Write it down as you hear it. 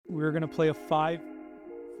We were going to play a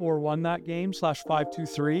 5-4-1 that game /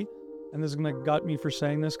 5-2-3. And this is going to gut me for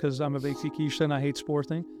saying this because I'm a big Tikisha and I hate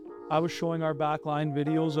Sporting. I was showing our backline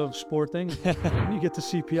videos of Sporting. When you get to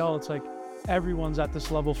CPL, it's like everyone's at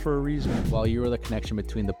this level for a reason. While you were the connection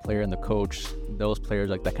between the player and the coach, those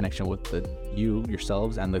players, like that connection with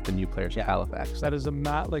yourselves and like the new players at Halifax. That is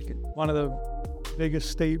one of the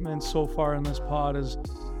biggest statements so far in this pod is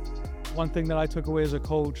one thing that I took away as a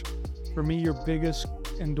coach. For me, your biggest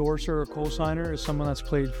endorser or co-signer is someone that's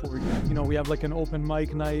played for you. You know, we have like an open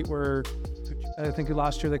mic night where I think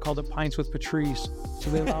last year they called it Pints with Patrice. So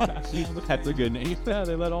they allowed That's a good name. Yeah,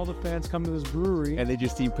 they let all the fans come to this brewery. And they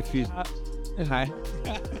just see Patrice. Hi.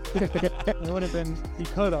 It would have been, he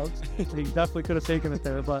could have. He definitely could have taken it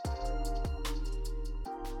there, but.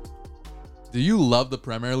 Do you love the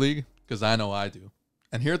Premier League? Because I know I do.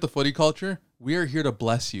 And here at the Footy Culture, we are here to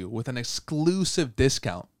bless you with an exclusive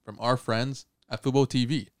discount from our friends at Fubo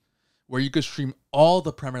TV, where you can stream all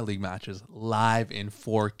the Premier League matches live in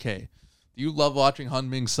 4K. Do you love watching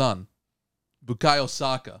Heung-Min Son, Bukayo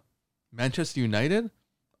Saka, Manchester United?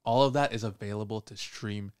 All of that is available to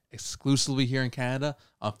stream exclusively here in Canada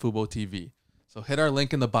on Fubo TV. So hit our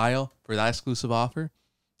link in the bio for that exclusive offer.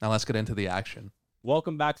 Now let's get into the action.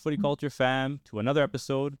 Welcome back, Footy Culture fam, to another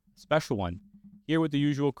episode, special one. Here with the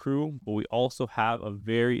usual crew, but we also have a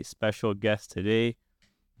very special guest today,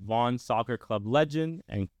 Vaughan Soccer Club legend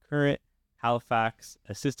and current Halifax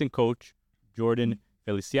assistant coach, Jorden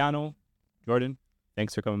Feliciano. Jorden,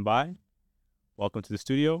 thanks for coming by. Welcome to the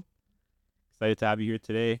studio. Excited to have you here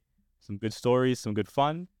today. Some good stories, some good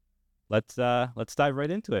fun. Let's dive right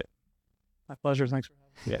into it. My pleasure. Thanks for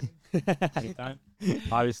having me. Yeah. Anytime.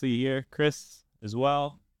 Obviously here, Chris as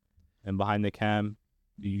well. And behind the cam,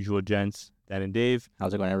 the usual gents, Dan and Dave.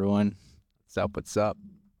 How's it going, everyone? What's up?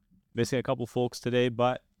 Missing a couple folks today,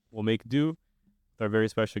 but we'll make do with our very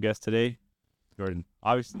special guest today, Jorden.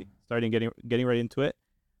 Obviously, getting right into it.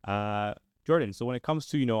 Jorden, so when it comes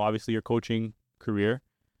to, obviously your coaching career,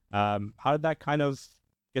 how did that kind of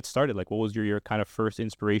get started? Like, what was your kind of first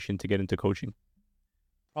inspiration to get into coaching?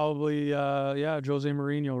 Probably, Jose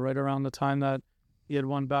Mourinho, right around the time that he had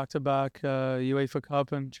won back-to-back UEFA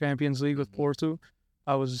Cup and Champions League with Porto.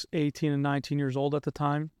 I was 18 and 19 years old at the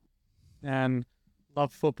time and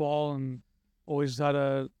loved football and always had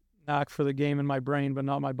a knack for the game in my brain, but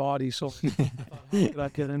not my body. So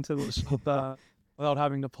I'd get into this without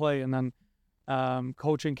having to play. And then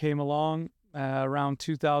coaching came along around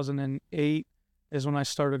 2008 is when I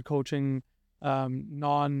started coaching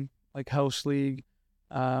house league,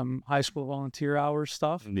 high school volunteer hours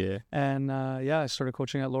stuff. Yeah. And I started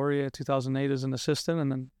coaching at Laurier 2008 as an assistant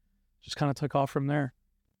and then just kind of took off from there.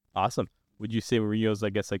 Awesome. Would you say Mourinho's, I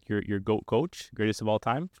guess, like your GOAT coach, greatest of all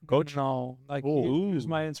time coach? No, he was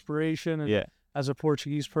my inspiration. And as a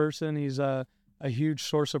Portuguese person, he's a huge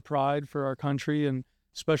source of pride for our country and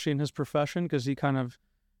especially in his profession because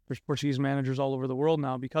there's Portuguese managers all over the world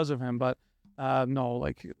now because of him. But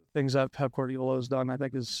things that Pep Guardiola has done, I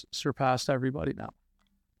think has surpassed everybody now.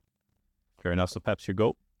 Fair enough. So Pep's your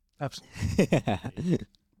GOAT? Absolutely. There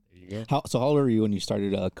you go. How old were you when you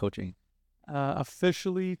started coaching?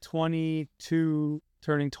 Officially 22,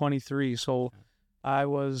 turning 23. So I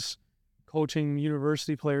was coaching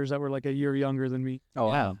university players that were like a year younger than me. Oh,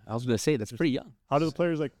 wow. I was going to say, that's pretty young. How do the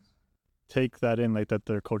players take that in, that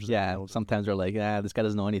their coaches? Yeah, sometimes they're like, this guy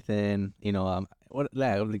doesn't know anything,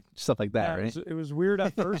 stuff like that, right? It was weird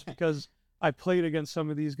at first because I played against some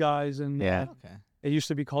of these guys and it used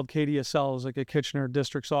to be called KDSL, it was like a Kitchener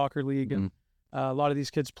District Soccer League. And a lot of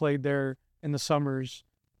these kids played there in the summers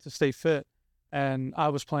to stay fit. And I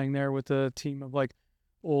was playing there with a team of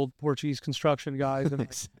old Portuguese construction guys. And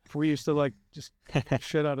we used to just kick the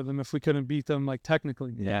shit out of them if we couldn't beat them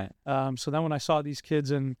technically. Yeah. So then when I saw these kids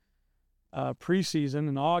in preseason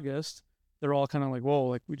in August, they're all kind of like,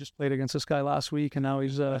 whoa, we just played against this guy last week and now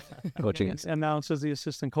he's coaching us. Announced as the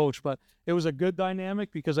assistant coach. But it was a good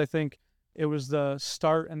dynamic because I think it was the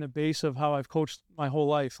start and the base of how I've coached my whole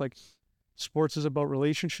life. Sports is about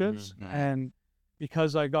relationships. And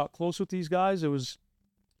because I got close with these guys,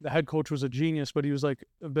 the head coach was a genius, but he was a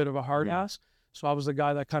bit of a hard ass. So I was the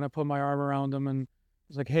guy that kind of put my arm around him and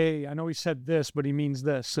was like, hey, I know he said this, but he means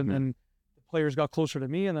this. And then the players got closer to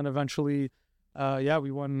me. And then eventually,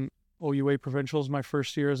 we won OUA Provincials my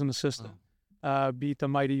first year as an assistant. Beat the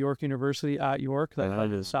mighty York University at York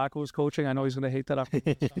that Saka was coaching. I know he's going to hate that after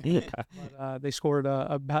but, they scored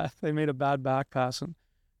they made a bad back pass and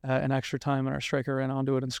an extra time and our striker ran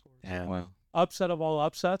onto it and scored. Yeah, wow. Upset of all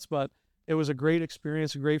upsets, but it was a great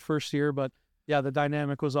experience, a great first year. But the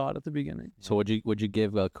dynamic was odd at the beginning. So would you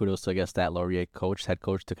give kudos to, I guess, that Laurier head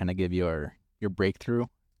coach to kind of give your breakthrough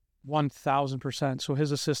 1000%. So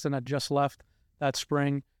his assistant had just left that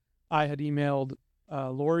spring. I had emailed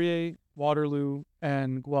Laurier, Waterloo,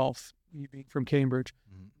 and Guelph from Cambridge.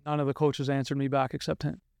 None of the coaches answered me back except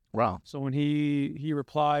him. Wow. So when he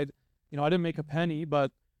replied, you know, I didn't make a penny,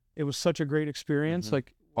 but it was such a great experience.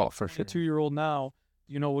 Like, Oh, for sure. a 2-year-old now,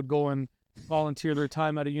 you know, would go and volunteer their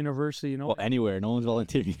time at a university, you know. Well, anywhere. No one's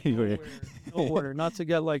volunteering anywhere. Nowhere. Not to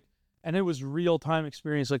get like, and it was real time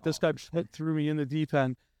experience. Like this guy threw me in the deep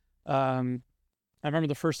end. I remember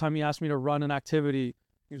the first time he asked me to run an activity.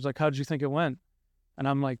 He was like, "How did you think it went?" And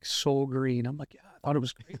I'm like, so green. I'm like, "Yeah, I thought it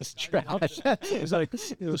was great." It's trash. He's like,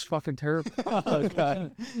 "It was fucking terrible." Oh,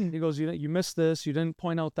 God. He goes, "You missed this. You didn't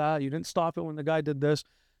point out that. You didn't stop it when the guy did this."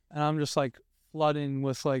 And I'm just like flooding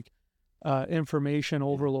with like information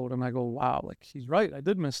overload. And I go, wow, like he's right. I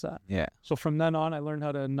did miss that. Yeah. So from then on, I learned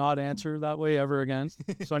how to not answer that way ever again.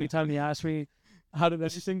 So anytime he asked me, how did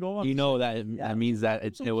anything go on? You know that means that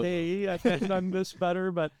it was. Okay, I could have done this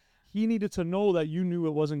better, but he needed to know that you knew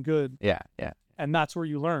it wasn't good. Yeah. And that's where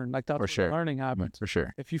you learn. Like that's For where sure. learning happens. For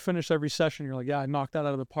sure. If you finish every session, you're like, yeah, I knocked that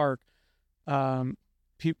out of the park.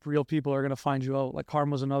 Real people are going to find you out. Like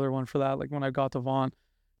Harm was another one for that. Like when I got to Vaughn,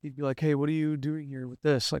 he'd be like, hey, what are you doing here with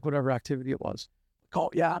this? Like whatever activity it was. Like, oh,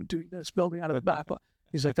 yeah, I'm doing this, building out of the back.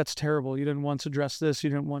 He's like, that's terrible. You didn't once address this. You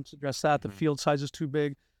didn't once address that. The field size is too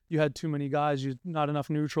big. You had too many guys. You not enough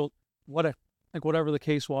neutral. Whatever the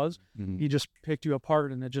case was, he just picked you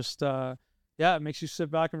apart. And it just, it makes you sit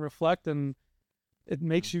back and reflect, and it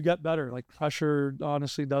makes you get better. Like pressure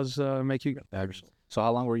honestly does make you get better. So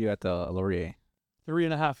how long were you at the Laurier?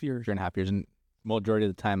 3.5 years. 3.5 years. And majority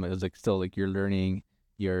of the time, it was like still like you're learning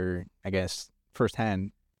your, I guess,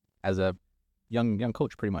 firsthand as a young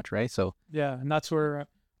coach, pretty much, right? So yeah, and that's where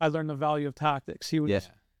I learned the value of tactics. He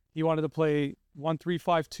wanted to play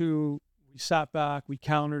 1-3-5-2. We sat back, we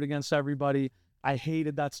countered against everybody. I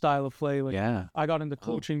hated that style of play. Like I got into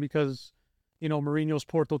coaching because, you know, Mourinho's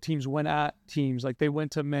Porto teams went at teams. Like they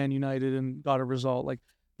went to Man United and got a result. Like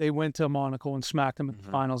they went to Monaco and smacked them in the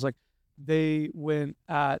finals. Like they went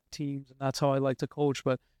at teams, and that's how I like to coach.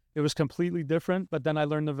 But it was completely different. But then I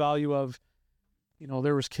learned the value of, you know,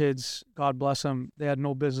 there was kids, God bless them, they had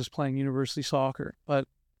no business playing university soccer, but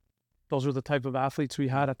those were the type of athletes we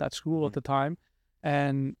had at that school at the time,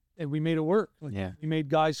 and we made it work. Like, we made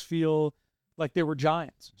guys feel like they were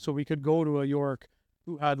giants, so we could go to a York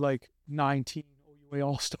who had like 19 OUA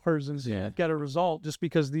All-Stars and get a result just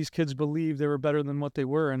because these kids believed they were better than what they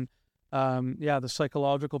were. And the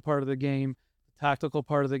psychological part of the game, the tactical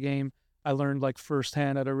part of the game, I learned like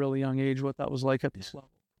firsthand at a really young age what that was like at this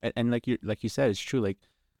level. And like you said, it's true. Like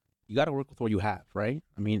you got to work with what you have, right?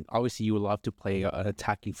 I mean, obviously you would love to play an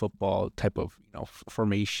attacking football type of, you know,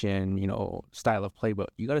 formation, you know, style of play, but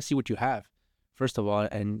you got to see what you have first of all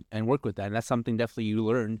and work with that. And that's something definitely you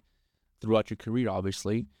learn throughout your career,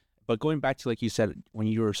 obviously. But going back to, like you said, when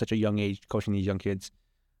you were such a young age coaching these young kids,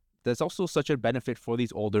 there's also such a benefit for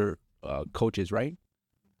these older coaches, right?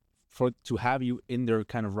 To have you in their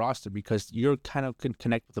kind of roster, because you're kind of can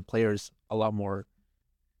connect with the players a lot more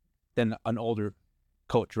than an older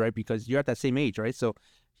coach, right? Because you're at that same age, right? So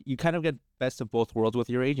you kind of get best of both worlds with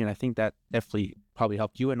your age, and I think that definitely probably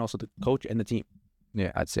helped you and also the coach and the team.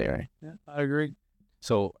 Yeah, I'd say, right? Yeah, I agree.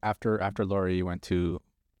 So after Laurier, you went to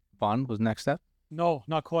Vaughan was next step? No,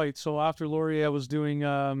 not quite. So after Laurier, I was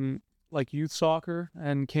doing like youth soccer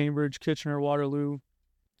and Cambridge, Kitchener, Waterloo,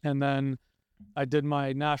 and then I did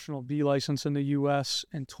my national B license in the U.S.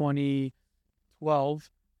 in 2012.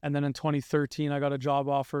 And then in 2013, I got a job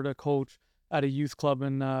offer to coach at a youth club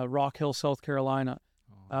in Rock Hill, South Carolina.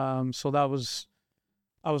 So that was,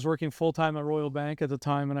 I was working full-time at Royal Bank at the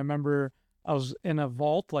time. And I remember I was in a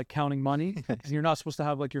vault, like counting money. And you're not supposed to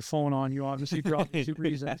have like your phone on you, obviously, for obvious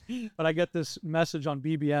reasons. But I get this message on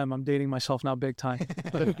BBM. I'm dating myself now big time.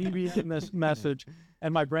 But a BBM message.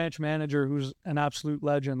 And my branch manager, who's an absolute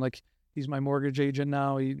legend, like he's my mortgage agent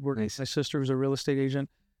now. He works with my sister, who's a real estate agent.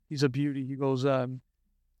 He's a beauty. He goes, he's like,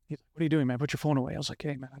 what are you doing, man? Put your phone away. I was like,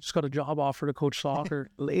 hey, man, I just got a job offer to coach soccer.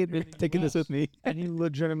 Later, taking this with me. And he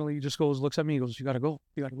legitimately just looks at me, he goes, you got to go.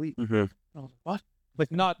 You got to leave. And I was like, what? Like,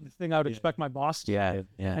 not the thing I would expect my boss to do.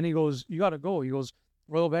 And he goes, you got to go. He goes,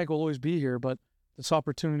 Royal Bank will always be here, but this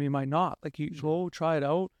opportunity might not. Like, you go, try it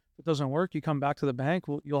out. If it doesn't work, you come back to the bank.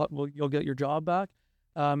 You'll get your job back.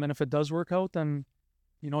 And if it does work out, then,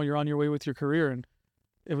 you know, you're on your way with your career. And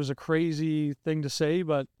it was a crazy thing to say,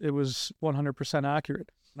 but it was 100% accurate.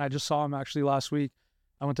 And I just saw him actually last week.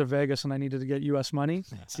 I went to Vegas and I needed to get U.S. money.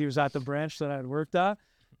 He was at the branch that I had worked at.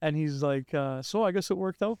 And he's like, so I guess it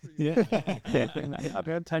worked out for you. I've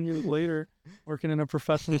had 10 years later working in a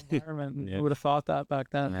professional environment. And who would have thought that back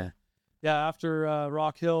then? Yeah, after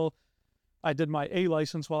Rock Hill, I did my A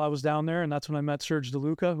license while I was down there, and that's when I met Serge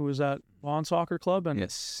DeLuca, who was at Vaughan Soccer Club. And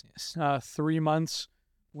Yes. 3 months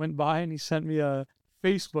went by, and he sent me a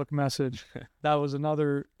Facebook message. That was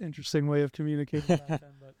another interesting way of communicating back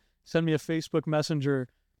then. But send me a Facebook Messenger,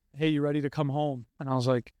 hey, you ready to come home? And I was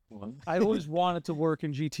like, I always wanted to work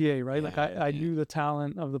in GTA, right? Like I knew the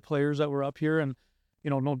talent of the players that were up here, and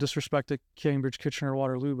no disrespect to Cambridge, Kitchener,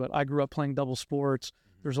 Waterloo, but I grew up playing double sports.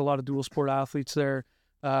 There's a lot of dual sport athletes there.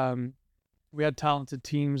 We had talented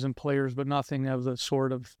teams and players, but nothing of the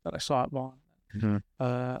sort of that I saw at Vaughan.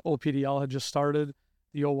 OPDL had just started.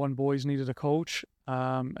 The 01 boys needed a coach,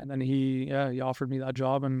 and then he offered me that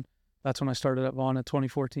job, and that's when I started at Vaughan in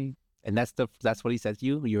 2014. And that's what he said to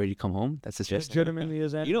you. You ready to come home? That's his just. Legitimately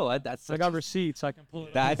is. You know what? I got receipts. I can pull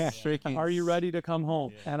it. That's freaking. Are you ready to come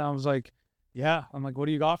home? Yeah. And I was like, yeah. I'm like, what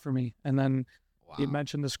do you got for me? And then he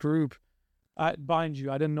mentioned this group. Mind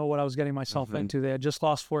you, I didn't know what I was getting myself into. They had just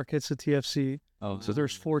lost 4 kids to TFC. Oh, so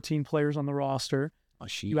there's 14 players on the roster. Oh,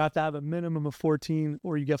 you have to have a minimum of 14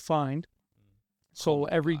 or you get fined. So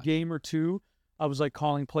every game or two, I was like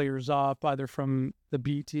calling players up, either from the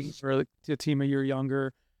B team or the team a year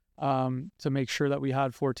younger, to make sure that we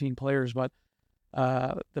had 14 players. But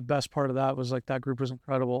the best part of that was like that group was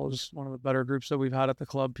incredible. It was one of the better groups that we've had at the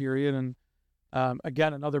club, period. And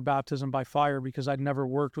again, another baptism by fire, because I'd never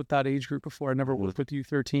worked with that age group before. I never worked with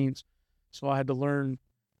U13s. So I had to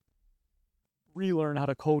relearn how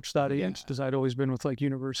to coach that age, because I'd always been with like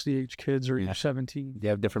university age kids or U17. They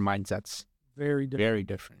have different mindsets. Very different. Very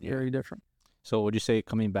different. Very different. So would you say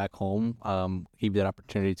coming back home gave you that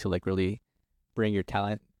opportunity to like really bring your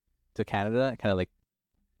talent to Canada and kind of like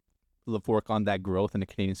work on that growth in the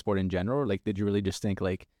Canadian sport in general? Or like, did you really just think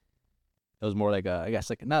like it was more like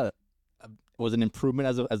was an improvement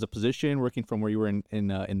as a position working from where you were in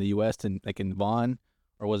the U.S. and like in Vaughan,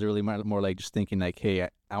 or was it really more like just thinking like, hey,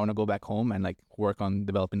 I want to go back home and like work on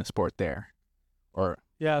developing the sport there? Or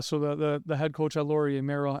so the head coach at Laurier,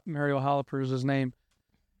 Mario Halifax is his name.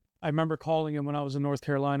 I remember calling him when I was in North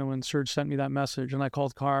Carolina when Serge sent me that message, and I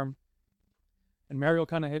called Carm, and Mario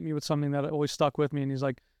kind of hit me with something that always stuck with me, and he's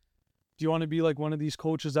like, do you want to be like one of these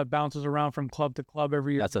coaches that bounces around from club to club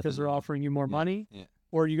every year because they're offering you more money? Yeah.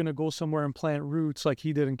 Or are you going to go somewhere and plant roots like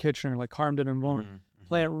he did in Kitchener, like Carm did in Vaughan?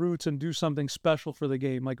 Plant roots and do something special for the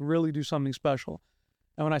game, like really do something special.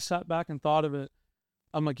 And when I sat back and thought of it,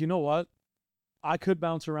 I'm like, you know what? I could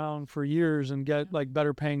bounce around for years and get like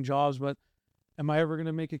better paying jobs, but am I ever going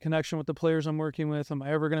to make a connection with the players I'm working with? Am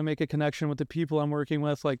I ever going to make a connection with the people I'm working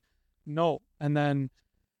with? Like, no. And then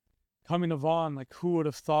coming to Vaughan, like who would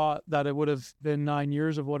have thought that it would have been 9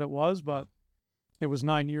 years of what it was? But it was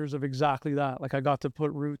 9 years of exactly that. Like I got to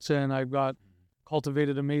put roots in. I've got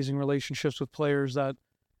cultivated amazing relationships with players that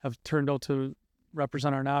have turned out to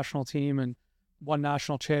represent our national team and won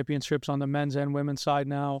national championships on the men's and women's side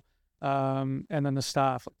now. And then the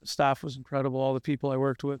staff was incredible. All the people I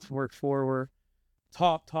worked for were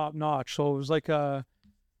top notch. So it was like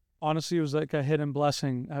honestly, it was like a hidden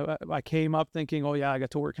blessing. I came up thinking, oh yeah, I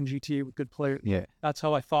got to work in GTA with good players. Yeah. That's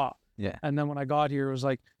how I thought. Yeah. And then when I got here, it was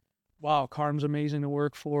like, wow, Carm's amazing to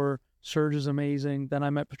work for. Serge is amazing. Then I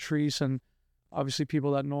met Patrice, and obviously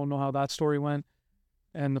people that know how that story went.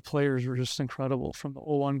 And the players were just incredible, from the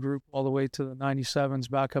 01 group all the way to the 97s,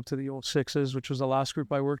 back up to the 06s, which was the last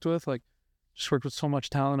group I worked with. Like, just worked with so much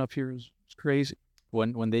talent up here. It's crazy.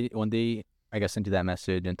 When they I guess sent you that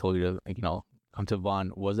message and told you to come to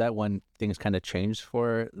Vaughan, was that when things kind of changed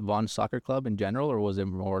for Vaughan Soccer Club in general, or was it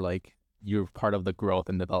more like you're part of the growth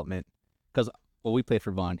and development? Because we played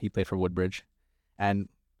for Vaughan, he played for Woodbridge, and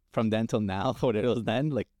from then till now, what it was then,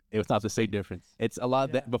 like it was not the same difference. It's a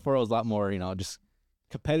lot. Before it was a lot more, just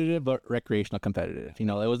competitive, but recreational competitive. It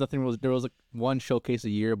was nothing. There was like one showcase a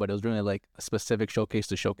year, but it was really like a specific showcase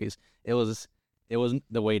to showcase. It wasn't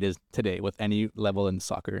the way it is today with any level in the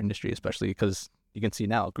soccer industry, especially because you can see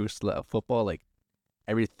now groups football, like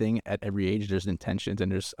everything at every age, there's intentions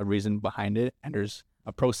and there's a reason behind it and there's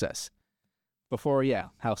a process. Before,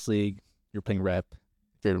 house league, you're playing rep.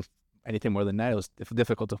 If you're anything more than that, it was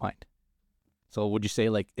difficult to find. So would you say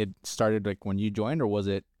like it started like when you joined, or was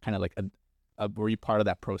it kind of like were you part of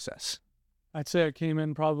that process? I'd say I came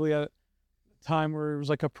in probably at a time where it was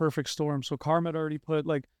like a perfect storm. So Carm had already put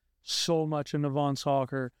like so much into Vaughan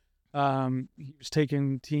Soccer. He was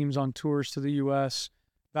taking teams on tours to the U.S.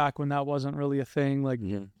 back when that wasn't really a thing, like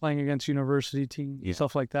playing against university teams,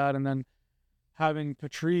 stuff like that. And then having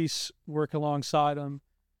Patrice work alongside him,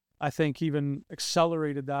 I think even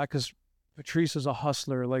accelerated that, because Patrice is a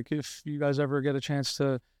hustler. Like if you guys ever get a chance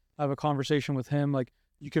to have a conversation with him, like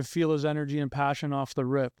you can feel his energy and passion off the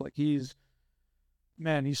rip. Like he's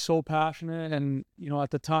man, he's so passionate. And, at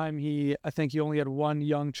the time, I think he only had one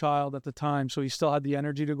young child at the time. So he still had the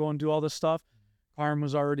energy to go and do all this stuff. Carm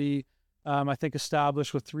was already, I think,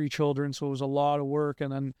 established with 3 children. So it was a lot of work.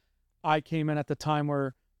 And then I came in at the time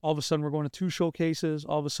where all of a sudden we're going to 2 showcases.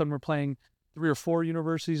 All of a sudden we're playing 3 or 4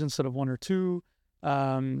 universities instead of 1 or 2.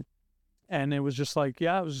 And it was just like,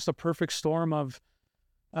 it was just a perfect storm of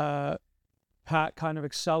Pat kind of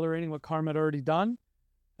accelerating what Carm had already done.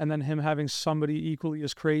 And then him having somebody equally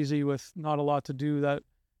as crazy with not a lot to do that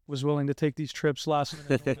was willing to take these trips last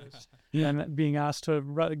minute notice and being asked to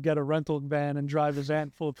get a rental van and drive his van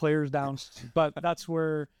full of players down. But that's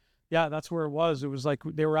where it was. It was like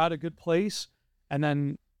they were at a good place. And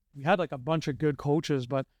then we had like a bunch of good coaches.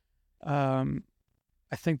 But I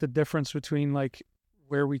think the difference between like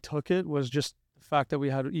where we took it was just the fact that we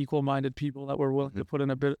had equal-minded people that were willing to put in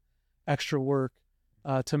a bit extra work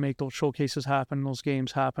to make those showcases happen, those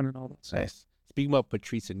games happen, and all that stuff. Nice. Speaking about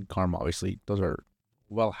Patrice and Carm, obviously, those are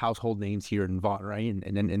household names here in Vaughan, right?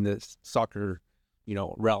 And then in the soccer,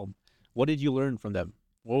 realm. What did you learn from them?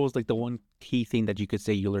 What was like the one key thing that you could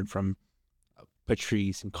say you learned from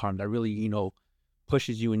Patrice and Carm that really,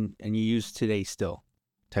 pushes you and you use today still,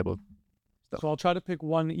 type of stuff? So I'll try to pick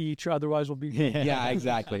one each, otherwise we'll be. Yeah,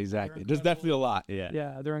 exactly. There's definitely a lot.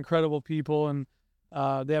 Yeah, they're incredible people, and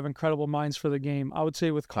they have incredible minds for the game. I would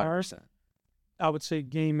say with Carm, I would say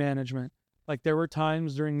game management. Like there were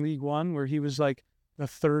times during League One where he was like the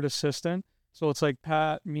 3rd assistant. So it's like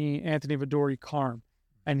Pat, me, Anthony Vidori, Carm.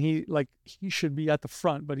 And he should be at the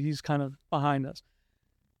front, but he's kind of behind us.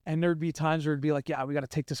 And there'd be times where it'd be like, yeah, we got to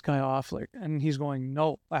take this guy off. And he's going,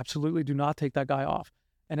 no, absolutely do not take that guy off.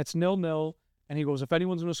 And it's 0-0. And he goes, if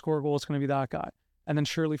anyone's going to score a goal, it's going to be that guy. And then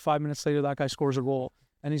surely 5 minutes later, that guy scores a goal.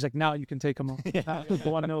 And he's like, now you can take him off. The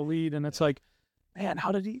 1-0 lead. And it's like, man,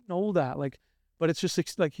 how did he know that? But it's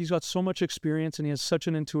just like he's got so much experience and he has such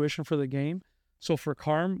an intuition for the game. So for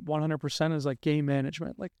Carm, 100% is like game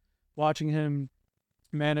management. Like watching him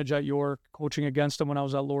manage at York, coaching against him when I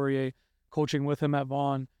was at Laurier, coaching with him at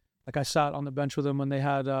Vaughan. Like I sat on the bench with him when they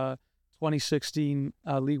had 2016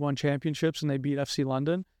 League One championships and they beat FC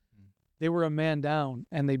London. They were a man down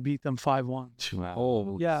and they beat them 5-1. Wow.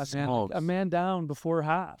 Oh, yeah, man, like a man down before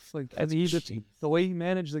half. Like and the way he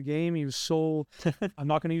managed the game, he was so. I'm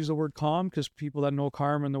not going to use the word calm because people that know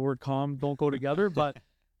Carm and the word calm don't go together. But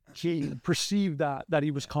he perceived that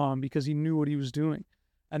he was calm because he knew what he was doing.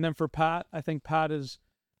 And then for Pat, I think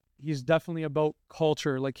he's definitely about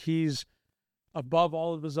culture. Like he's above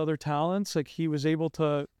all of his other talents. Like he was able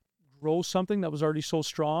to grow something that was already so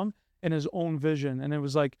strong in his own vision, and it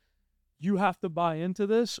was like, you have to buy into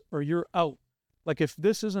this or you're out. Like if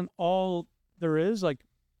this isn't all there is, like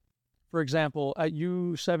for example, at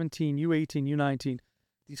U17, U18, U19,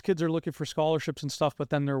 these kids are looking for scholarships and stuff,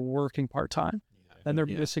 but then they're working part-time. Then they're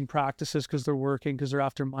missing practices because they're working, because they're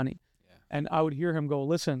after money. Yeah. And I would hear him go,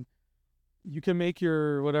 listen, you can make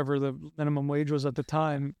your, whatever the minimum wage was at the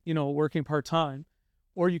time, working part-time,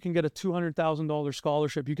 or you can get a $200,000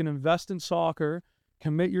 scholarship. You can invest in soccer,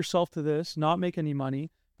 commit yourself to this, not make any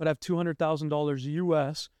money, but have $200,000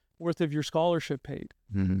 US worth of your scholarship paid.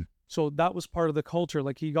 Mm-hmm. So that was part of the culture.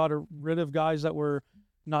 Like he got rid of guys that were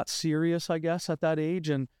not serious, I guess, at that age,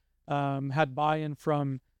 and had buy-in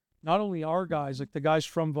from not only our guys, like the guys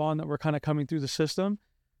from Vaughan that were kind of coming through the system,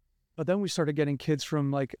 but then we started getting kids from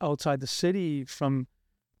like outside the city, from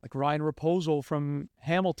like Ryan Raposo from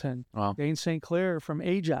Hamilton, Dane St. Clair from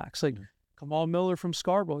Ajax, like Kamal Miller from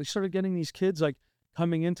Scarborough. We started getting these kids like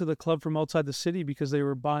coming into the club from outside the city because they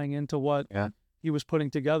were buying into what he was putting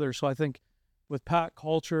together. So I think with Pat,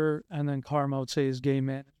 culture, and then Carm, I would say is game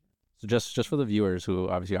management. So just for the viewers who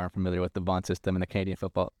obviously aren't familiar with the Vaughan system and the Canadian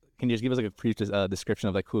football, can you just give us like a brief description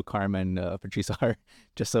of like who Carm and Patrice are,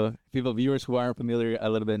 just so viewers who aren't familiar a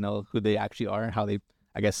little bit know who they actually are and how they,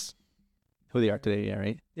 I guess, who they are today, yeah,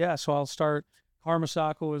 right? Yeah, so I'll start. Carm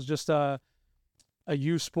Asako was just a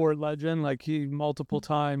U sport legend, like he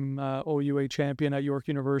multiple-time OUA champion at York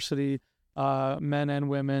University, men and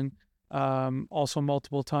women. Also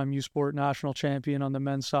multiple-time U sport national champion on the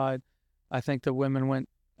men's side. I think the women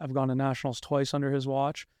have gone to nationals twice under his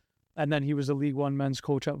watch. And then he was the League One men's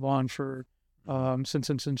coach at Vaughan for since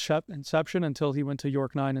its inception until he went to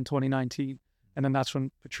York 9 in 2019. And then that's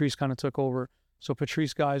when Patrice kind of took over. So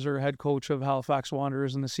Patrice Geyser, head coach of Halifax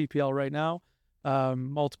Wanderers in the CPL right now,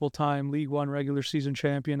 multiple-time League One regular season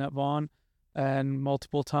champion at Vaughan, and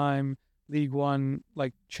multiple-time League One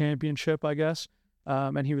championship, I guess.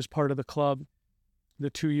 And he was part of the club the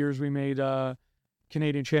 2 years we made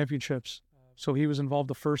Canadian championships. So he was involved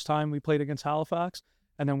the first time we played against Halifax,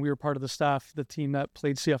 And then we were part of the staff, the team that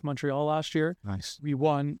played CF Montreal last year. Nice. We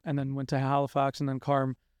won and then went to Halifax, and then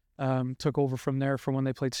Carm took over from there for when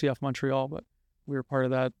they played CF Montreal. But we were part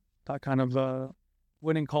of that kind of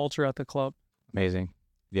winning culture at the club. Amazing.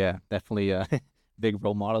 Yeah, definitely big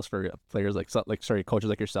role models for players coaches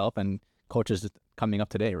like yourself and coaches coming up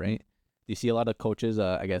today, right? Do you see a lot of coaches,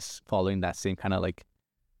 I guess, following that same kind of like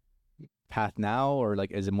path now, or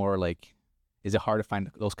like is it hard to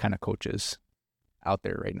find those kind of coaches out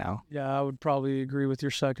there right now? Yeah, I would probably agree with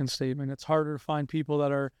your second statement. It's harder to find people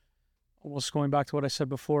that are almost going back to what I said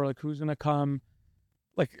before, like who's going to come,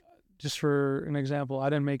 like just for an example, I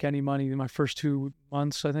didn't make any money in my first 2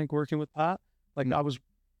 months, I think, working with Pat. Like I was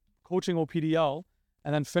coaching OPDL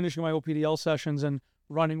and then finishing my OPDL sessions and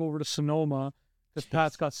running over to Sonoma because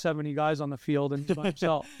Pat's got 70 guys on the field and he's by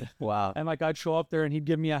himself. Wow. And like I'd show up there and he'd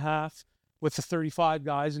give me a half with the 35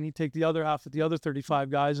 guys and he'd take the other half with the other 35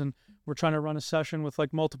 guys, and we're trying to run a session with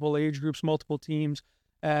like multiple age groups, multiple teams.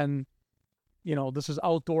 And you know, this is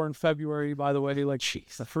outdoor in February, by the way, like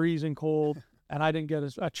freezing cold, and I didn't get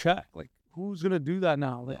a check. Like, who's gonna do that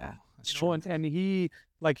now? Yeah, that's true. And he,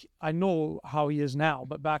 like, I know how he is now,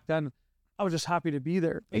 but back then, I was just happy to be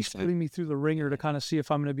there. He's putting me through the ringer to kind of see if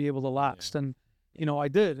I'm gonna be able to last, and you know, I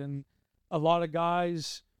did. And a lot of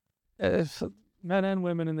guys, men and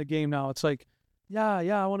women in the game now, it's like, yeah,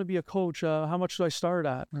 I want to be a coach. How much do I start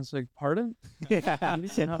at? And it's like, pardon? Yeah, how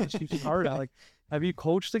much do you start at? Like, have you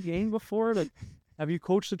coached a game before? Like, have you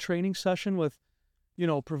coached a training session with, you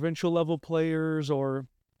know, provincial level players, or,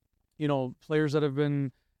 you know, players that have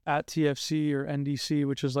been at TFC or NDC,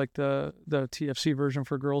 which is like the TFC version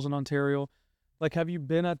for girls in Ontario? Like, have you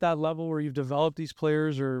been at that level where you've developed these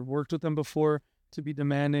players or worked with them before to be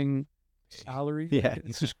demanding salary? Yeah,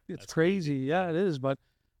 it's crazy. Yeah, it is. But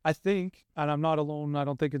I think, and I'm not alone, I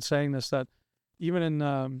don't think it's saying this, that even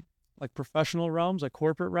in like professional realms, like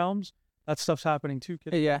corporate realms, that stuff's happening too.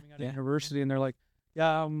 Kids coming out of university and they're like,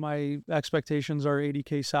 yeah, my expectations are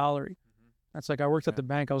 80K salary. That's like, I worked at the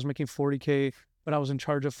bank, I was making 40K, but I was in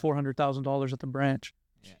charge of $400,000 at the branch.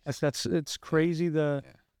 It's crazy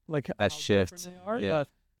like that how shift. different they are. But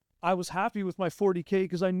I was happy with my 40K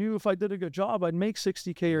because I knew if I did a good job, I'd make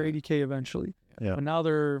 60K or 80K eventually. Yeah. But now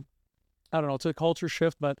they're, I don't know, it's a culture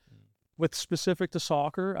shift, but with specific to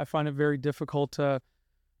soccer, I find it very difficult to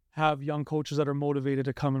have young coaches that are motivated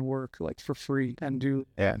to come and work like for free and do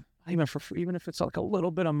even for free, even if it's like a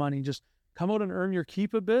little bit of money, just come out and earn your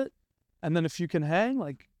keep a bit, and then if you can hang,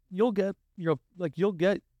 like you'll get your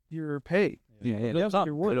pay.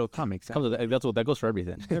 It'll come. Exactly. That goes for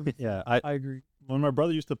everything. Yeah, I agree. when my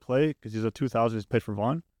brother used to play, because he's a 2000, he's played for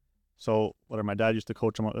Vaughan. So my dad used to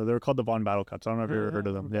coach them. They were called the Vaughan Battle Cuts. I don't know if you ever heard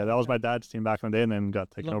of them. Yeah, that was my dad's team back in the day, and then got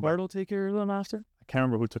taken over. Lombardo take care of them after? I can't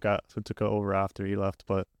remember who took over after he left,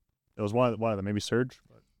 but it was one of them. Maybe Serge.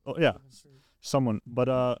 Oh yeah, someone.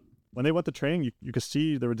 But when they went to training, you could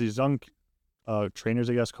see there were these young trainers,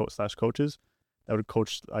 I guess, coaches that would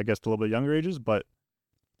coach, I guess, a little bit younger ages, but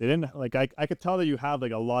they didn't like. I could tell that you have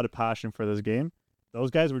like a lot of passion for this game. Those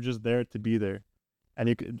guys were just there to be there.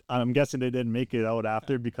 And I'm guessing they didn't make it out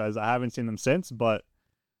after because I haven't seen them since, but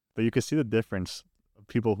you could see the difference of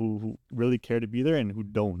people who really care to be there and who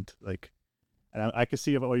don't. Like, and I could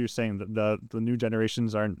see what you're saying. The new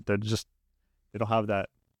generations they don't have that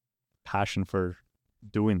passion for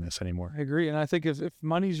doing this anymore. I agree. And I think if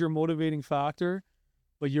money's your motivating factor,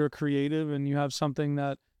 but you're creative and you have something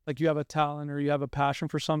that, like, you have a talent or you have a passion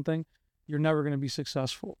for something, you're never going to be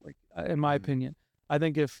successful. Like, in my opinion, I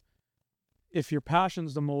think if your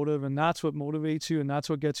passion's the motive and that's what motivates you and that's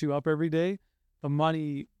what gets you up every day, the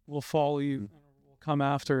money will follow you and will come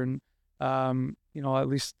after. And, at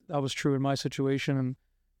least that was true in my situation.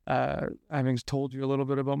 And having told you a little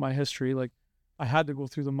bit about my history, like, I had to go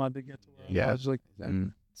through the mud to get to where I was. Like,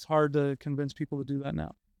 it's hard to convince people to do that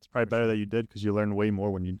now. It's probably better that you did, because you learn way more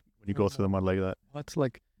when you go through the mud like that. That's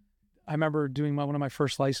like, I remember doing one of my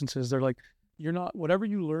first licenses. They're like, whatever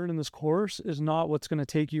you learn in this course is not what's going to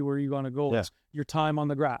take you where you're going to go. Yeah. It's your time on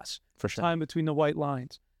the grass, for sure, time between the white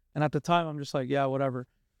lines. And at the time, I'm just like, yeah, whatever.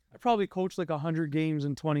 I probably coached like 100 games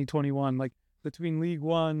in 2021, like between League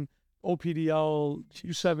One, OPDL,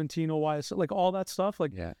 U17, OYS, like all that stuff,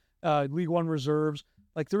 like League One reserves.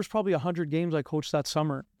 Like, there was probably 100 games I coached that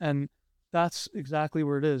summer, and that's exactly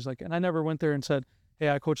where it is. Like, and I never went there and said, hey,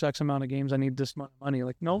 I coached X amount of games, I need this amount of money.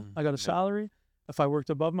 Like, no, I got a salary. If I worked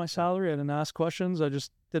above my salary, I didn't ask questions. I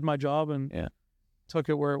just did my job and took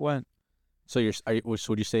it where it went. So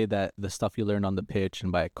would you say that the stuff you learned on the pitch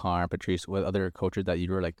and by Carr, Patrice, with other coaches that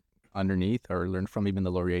you were like underneath or learned from, even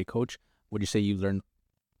the Laurier coach, would you say you learned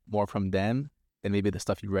more from them than maybe the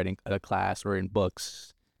stuff you read in a class or in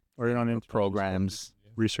books or on programs?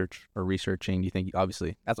 Research. or researching? Do you think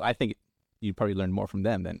obviously I think you'd probably learn more from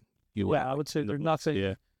them than you would. Yeah, I would say they're not saying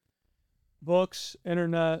Yeah. books,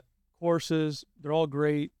 internet, courses, they're all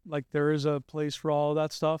great. Like there is a place for all of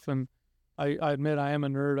that stuff. And I admit I am a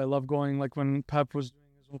nerd. I love going, like when Pep was doing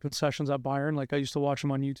his open sessions at Bayern, like I used to watch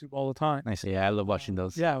him on YouTube all the time. Nice. Yeah, I love watching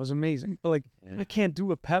those. Yeah, it was amazing. But like Yeah. I can't do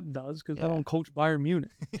what Pep does because I don't coach Bayern Munich.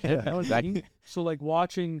 Yeah, You know what I mean? exactly. So like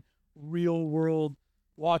watching real world,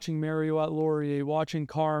 watching Mario at Laurier, watching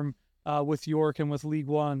Carm with York and with League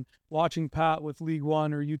One, watching Pat with League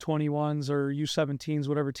One or U21s or U17s,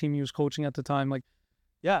 whatever team he was coaching at the time. Like,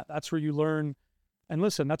 yeah, that's where you learn. And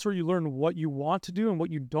listen, that's where you learn what you want to do and what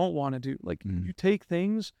you don't want to do. Like you take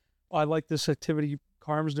things, I like this activity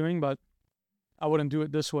Carm's doing, but I wouldn't do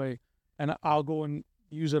it this way. And I'll go and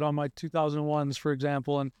use it on my 2001s, for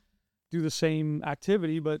example, and do the same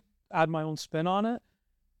activity, but add my own spin on it.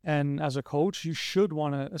 And as a coach, you should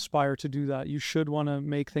want to aspire to do that. You should want to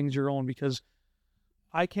make things your own because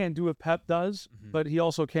I can't do what Pep does, but he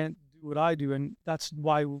also can't do what I do. And that's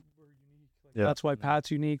why we're unique. Like, Yeah. That's why Pat's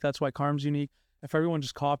unique. That's why Carm's unique. If everyone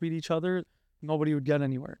just copied each other, nobody would get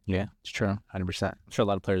anywhere. Yeah, it's true. 100%. I'm sure a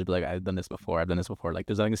lot of players would be like, I've done this before. Like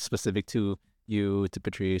there's nothing specific to you, to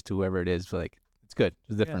Patrice, to whoever it is. But like it's good.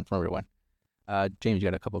 It's different from everyone. James, you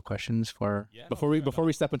got a couple of questions for before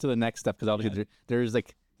we step into the next step, because obviously there's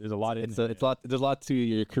There's a lot in there's a lot to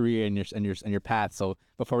your career and your path. So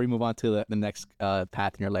before we move on to the next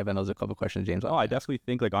path in your life, I know there's a couple of questions, James. Oh, I definitely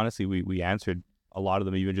think, like, honestly, we answered a lot of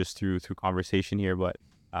them even just through conversation here. But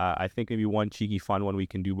I think maybe one cheeky fun one we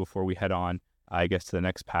can do before we head on, I guess, to the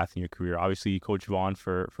next path in your career. Obviously, you coached Vaughn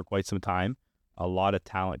for quite some time. A lot of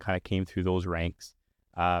talent kind of came through those ranks.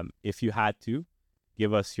 If you had to,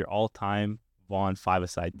 give us your all-time Vaughn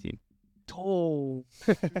five-a-side team. Oh,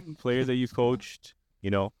 Players that you've coached,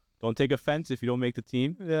 don't take offense if you don't make the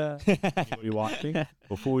team. yeah. Anybody watching?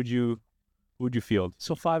 But who would you field?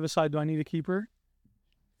 So five-a-side, do I need a keeper?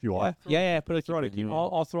 If you want. Yeah, put a Throw it keeper. at you.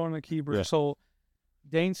 I'll throw in a keeper. Yeah. So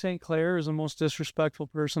Dane St. Clair is the most disrespectful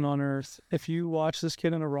person on earth. If you watch this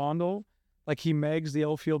kid in a rondo, like he megs the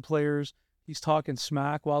outfield players, he's talking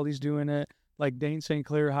smack while he's doing it. Like Dane St.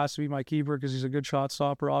 Clair has to be my keeper because he's a good shot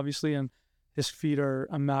stopper, obviously, and his feet are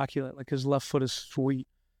immaculate. Like his left foot is sweet.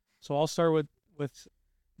 So I'll start with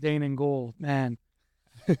Dane in goal. Man,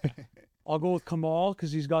 I'll go with Kamal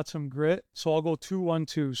because he's got some grit. So I'll go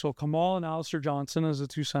 2-1-2. So Kamal and Alistair Johnson as the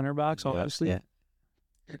two center backs, obviously. Yeah.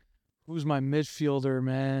 Who's my midfielder,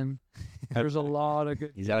 man? There's a lot of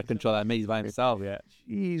good. He's got to control that. He's by himself. Yeah.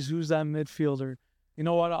 Jeez, who's that midfielder? You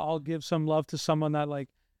know what? I'll give some love to someone that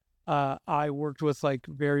I worked with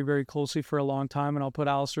very, very closely for a long time, and I'll put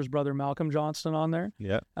Alistair's brother Malcolm Johnston on there.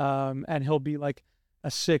 Yeah. And he'll be like a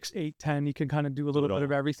 6, 8, 10. He can kind of do a little bit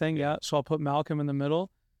of everything. Yeah. So I'll put Malcolm in the middle.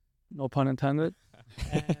 No pun intended.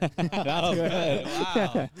 That was good.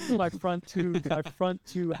 Wow. my front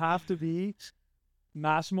two have to be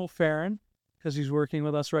Massimo Farron, because he's working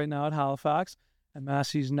with us right now at Halifax, and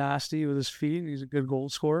Massey's nasty with his feet, and he's a good goal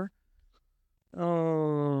scorer.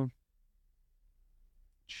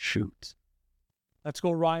 Shoot. Let's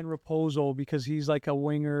go Ryan Raposo, because he's like a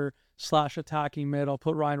winger / attacking mid. I'll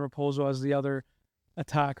put Ryan Raposo as the other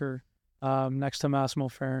attacker next to Massimo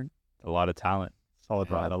Farron. A lot of talent. Solid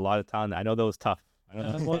Right. ride. A lot of talent. I know that was tough.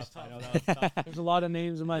 That was tough. There's a lot of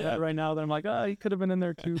names in my head right now that I'm like, he could have been in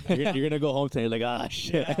there too. You're gonna go home tonight like, ah,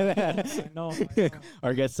 shit. I know.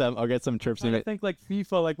 Or get some trips in I it. think like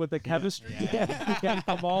FIFA, like with the chemistry. Yeah.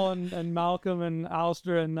 Kamal and Malcolm and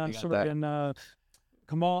Alistair and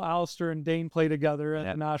Kamal, Alistair, and Dane play together at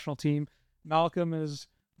the national team. Malcolm is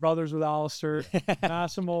brothers with Alistair.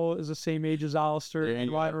 Massimo is the same age as Alistair. There you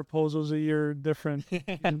And Ryan Raposo's a year different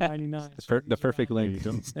in 99. The perfect link.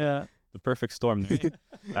 Yeah. The perfect storm there.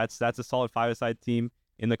 That's a solid five-a-side team.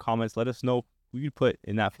 In the comments, let us know who you'd put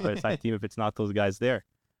in that five-a-side team if it's not those guys there.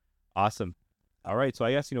 Awesome. All right, so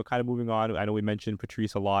I guess, kind of moving on. I know we mentioned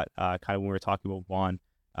Patrice a lot, kind of when we were talking about Vaughn.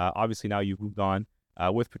 Obviously, now you've moved on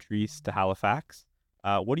with Patrice to Halifax.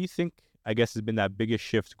 What do you think, I guess, has been that biggest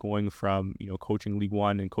shift going from, coaching League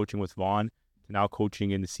One and coaching with Vaughn to now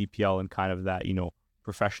coaching in the CPL and kind of that,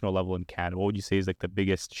 professional level in Canada? What would you say is like the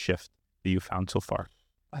biggest shift that you found so far?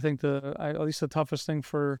 I think at least the toughest thing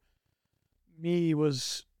for me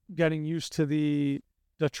was getting used to the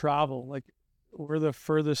travel. Like we're the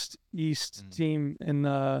furthest east team in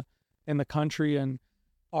the country, and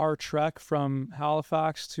our trek from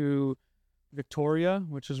Halifax to Victoria,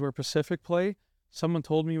 which is where Pacific play, someone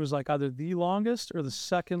told me it was like either the longest or the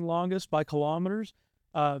second longest by kilometers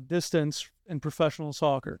distance in professional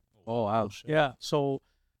soccer. Oh, wow. Yeah. So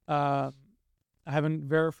I haven't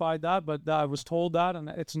verified that, but I was told that, and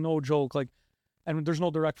it's no joke. Like and there's no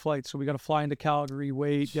direct flight, so we got to fly into Calgary,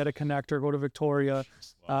 wait, get a connector, go to Victoria.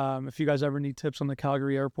 If you guys ever need tips on the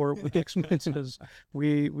Calgary airport with the expenses,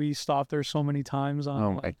 we stopped there so many times on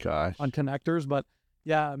Oh my gosh. on connectors. But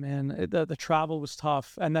yeah, man, the travel was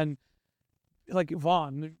tough. And then like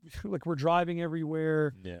Vaughn, like we're driving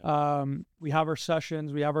everywhere. Yeah. We have our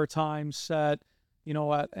sessions, we have our times set. You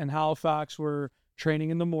know, in Halifax, we're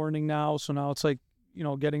training in the morning now. So now it's like, you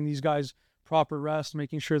know, getting these guys proper rest,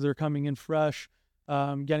 making sure they're coming in fresh,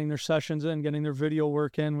 getting their sessions in, getting their video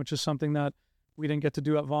work in, which is something that we didn't get to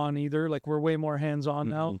do at Vaughn either. Like we're way more hands-on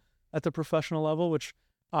now at the professional level, which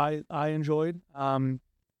I enjoyed.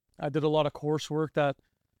 I did a lot of coursework that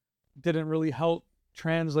didn't really help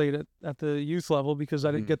translate it at the youth level because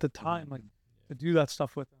I didn't get the time like to do that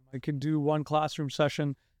stuff with them. I could do one classroom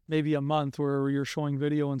session maybe a month where you're showing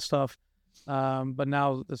video and stuff. But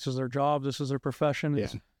now this is their job. This is their profession. Yeah.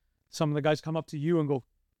 Some of the guys come up to you and go,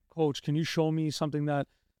 Coach, can you show me something that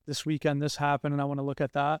this weekend this happened and I want to look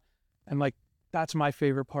at that? And like, that's my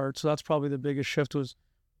favorite part. So that's probably the biggest shift was,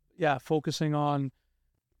 focusing on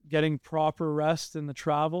getting proper rest in the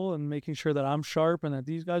travel and making sure that I'm sharp and that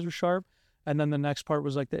these guys are sharp. And then the next part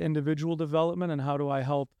was like the individual development and how do I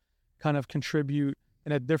help kind of contribute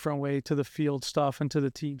in a different way to the field stuff and to the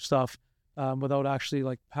team stuff without actually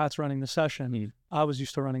like Pat's running the session. I was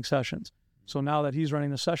used to running sessions. So now that he's running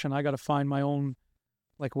the session, I got to find my own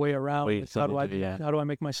like way around. How do I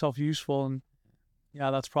make myself useful? And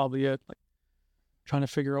that's probably it. Like trying to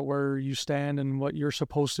figure out where you stand and what you're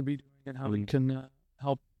supposed to be doing and how you can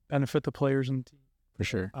help benefit the players and the team. For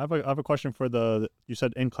sure. I have a question for you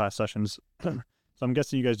said in-class sessions. So I'm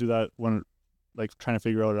guessing you guys do that when like trying to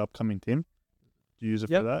figure out an upcoming team. Do you use it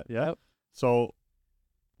for that? Yeah. Yep. So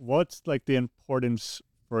what's like the importance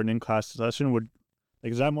for an in-class session?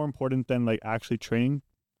 Is that more important than like actually training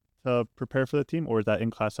to prepare for the team, or is that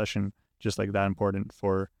in-class session just like that important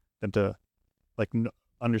for them to like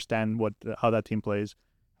understand how that team plays,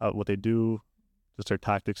 what they do, just their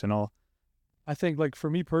tactics and all? I think like for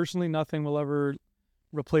me personally, nothing will ever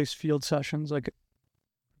replace field sessions. Like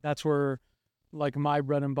that's where like my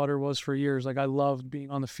bread and butter was for years. Like I loved being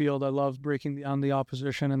on the field. I loved breaking down the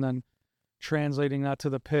opposition and then translating that to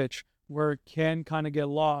the pitch. Where it can kind of get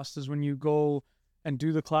lost is when you go and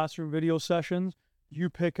do the classroom video sessions, you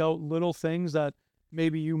pick out little things that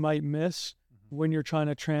maybe you might miss when you're trying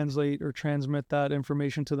to translate or transmit that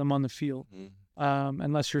information to them on the field.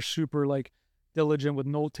 Unless you're super like diligent with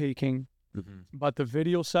note taking. But the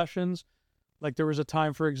video sessions, like there was a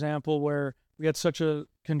time, for example, where we had such a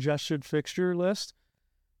congested fixture list.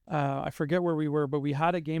 I forget where we were, but we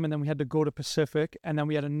had a game and then we had to go to Pacific and then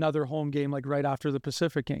we had another home game like right after the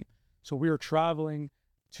Pacific game. So we were traveling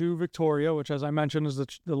to Victoria, which as I mentioned is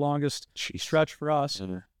the longest stretch for us.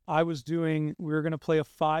 We were going to play a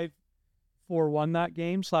 5-4-1 that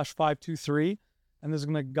game /5-2-3. And this is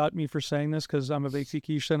going to gut me for saying this because I'm a big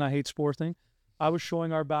Tikisha and I hate Sporting. I was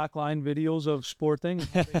showing our backline videos of Sporting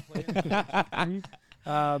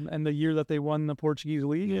and the year that they won the Portuguese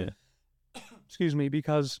league. Excuse me,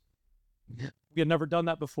 because we had never done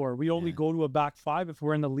that before. We only go to a back five if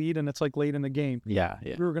we're in the lead and it's like late in the game. We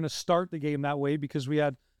were going to start the game that way because we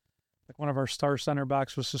had like one of our star center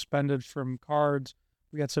backs was suspended from cards.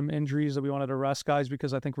 We had some injuries that we wanted to rest guys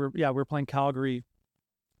because I think we were playing Calgary.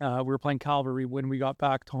 We were playing Calvary when we got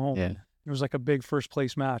back to home. It was like a big first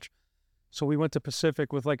place match. So we went to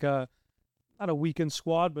Pacific with like not a weekend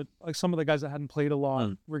squad, but like some of the guys that hadn't played a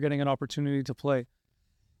lot were getting an opportunity to play.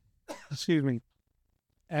 Excuse me.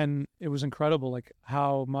 And it was incredible, like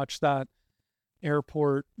how much that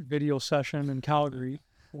airport video session in Calgary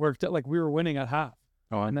worked. Like we were winning at half.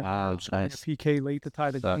 Oh, and then nice. A PK late to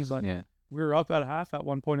tie the game. But we were up at half at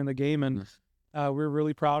one point in the game, and we were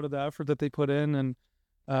really proud of the effort that they put in.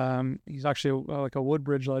 And he's actually like a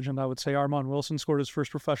Woodbridge legend, I would say. Armand Wilson scored his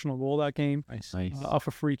first professional goal that game off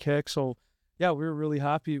a free kick. So, we were really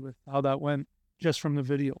happy with how that went just from the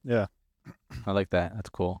video. Yeah. I like that.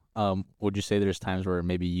 That's cool. Would you say there's times where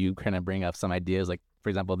maybe you kind of bring up some ideas? Like, for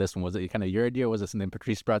example, this one, was it kind of your idea? Or was it something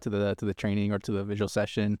Patrice brought to the training or to the visual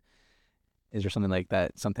session? Is there something like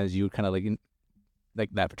that? Sometimes you kind of like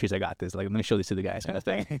that, Patrice, I got this. Like, let me show this to the guys kind of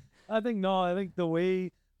thing. I think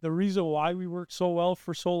the reason why we worked so well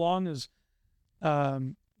for so long is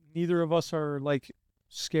neither of us are like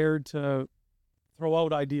scared to throw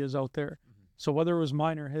out ideas out there. So whether it was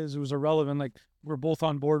mine or his, it was irrelevant. Like we're both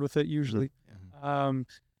on board with it usually.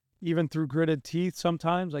 Even through gritted teeth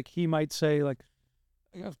sometimes, like he might say like,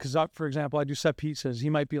 because for example, I do set pieces. He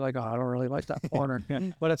might be like, oh, I don't really like that corner.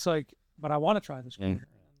 But it's like, but I want to try this corner.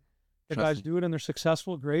 The guys do it and they're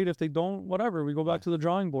successful, great. If they don't, whatever, we go back to the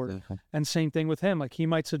drawing board. And same thing with him. Like he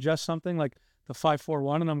might suggest something like the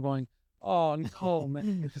 5-4-1, and I'm going, oh no,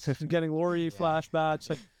 man, it's getting Laurier flashbacks.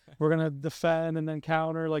 Like we're gonna defend and then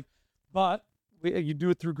counter. Like, but you do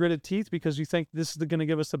it through gritted teeth because you think this is going to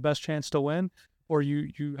give us the best chance to win, or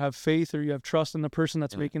you have faith or you have trust in the person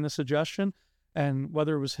that's making the suggestion. And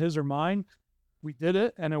whether it was his or mine, we did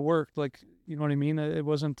it and it worked. Like, you know what I mean? It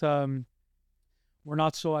wasn't, we're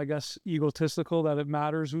not so, I guess, egotistical that it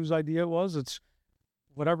matters whose idea it was. It's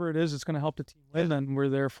whatever it is, it's going to help the team win, and we're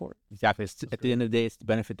there for it. Exactly. At the end of the day, it's to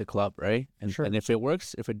benefit the club, right? And Sure. and if it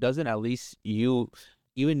works, if it doesn't, at least even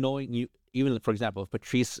for example, if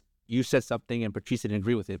Patrice, you said something and Patrice didn't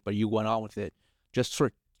agree with it, but you went on with it, just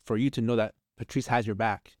for you to know that Patrice has your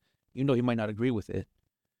back. You know he might not agree with it,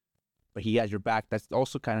 but he has your back. That's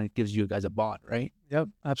also kind of gives you guys a bond, right? Yep,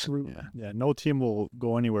 absolutely. Yeah, no team will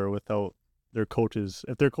go anywhere without their coaches.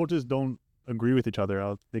 If their coaches don't agree with each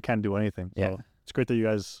other, they can't do anything. So Yeah. it's great that you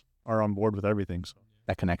guys are on board with everything. So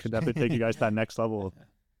That connection. should definitely take you guys to that next level.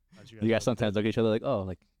 As You guys sometimes look at each other like, oh,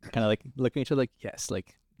 like kind of like looking at each other like, yes,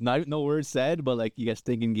 like no words said, but like you guys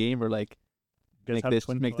think in game or like guys make have this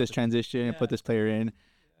twin transition and put this player in.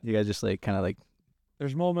 You guys just like kind of like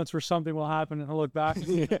There's moments where something will happen and he'll look back and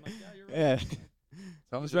I'm like, yeah, you're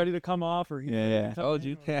right. He's ready to come off, or he's ready to come Told in,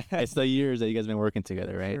 you. or- It's the years that you guys been working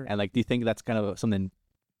together, right? Sure. And like, do you think that's kind of something,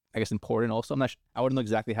 I guess, important? Also, I'm not. I wouldn't know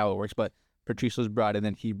exactly how it works, but Patrice was brought and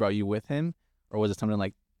then he brought you with him, or was it something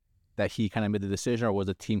like that he kind of made the decision, or was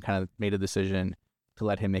the team kind of made a decision to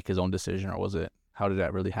let him make his own decision, or was it? How did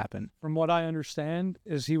that really happen? From what I understand,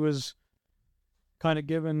 is he was kind of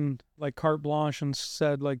given like carte blanche and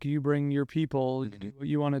said like, you bring your people, you do what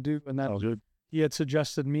you want to do, and that Sounds good. he had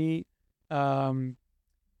suggested me,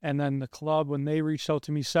 and then the club, when they reached out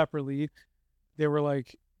to me separately, they were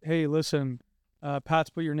like, hey, listen, Pat's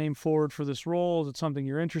put your name forward for this role. Is it something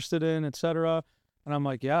you're interested in, etc.? And I'm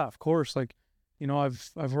like, yeah, of course. Like, you know,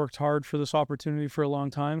 I've worked hard for this opportunity for a long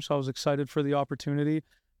time, so I was excited for the opportunity.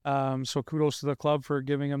 So kudos to the club for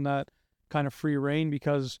giving him that kind of free reign,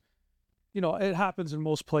 because, you know, it happens in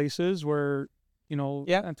most places where, you know,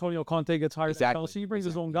 Antonio Conte gets hired at Chelsea, he brings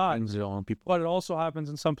his own guy. Brings his own people. But it also happens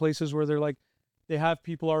in some places where they're like, they have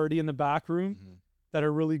people already in the back room that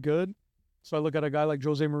are really good. So I look at a guy like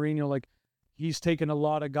Jose Mourinho, like he's taken a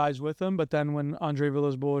lot of guys with him. But then when Andre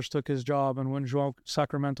Villas-Boas took his job and when João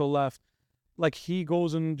Sacramento left, like he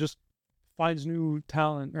goes and just finds new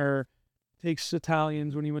talent, or takes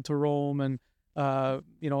Italians when he went to Rome, and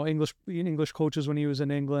you know, English coaches when he was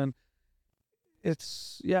in England.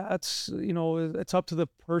 It's you know, it's up to the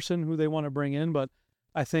person who they want to bring in. But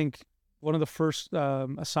I think one of the first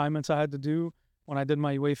assignments I had to do when I did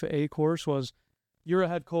my UEFA A course was, you're a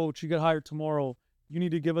head coach, you get hired tomorrow, you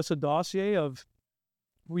need to give us a dossier of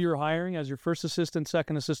who you're hiring as your first assistant,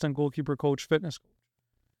 second assistant, goalkeeper coach, fitness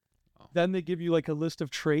coach. Then they give you like a list of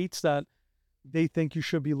traits that they think you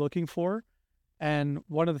should be looking for. And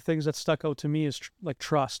one of the things that stuck out to me is like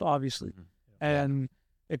trust, obviously. And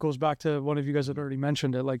it goes back to one of you guys had already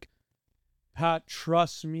mentioned it. Like, Pat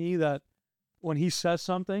trusts me that when he says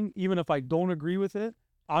something, even if I don't agree with it,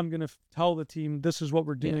 I'm going to tell the team this is what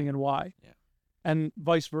we're doing and why. Yeah. And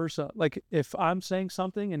vice versa. Like, if I'm saying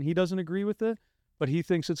something and he doesn't agree with it, but he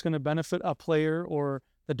thinks it's going to benefit a player or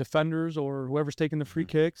the defenders or whoever's taking the free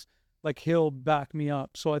kicks, like, he'll back me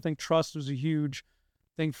up. So I think trust was a huge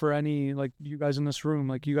thing for any, like, you guys in this room.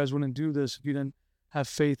 Like, you guys wouldn't do this if you didn't have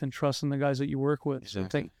faith and trust in the guys that you work with. So I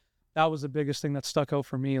think that was the biggest thing that stuck out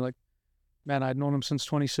for me. Like, man, I'd known him since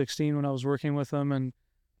 2016 when I was working with him.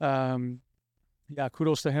 And yeah,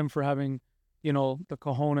 kudos to him for having, you know, the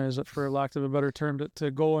cojones, for lack of a better term,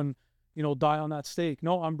 to go and, you know, die on that stake.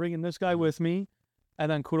 No, I'm bringing this guy with me.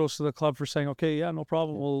 And then kudos to the club for saying, okay, yeah, no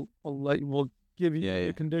problem. We'll give you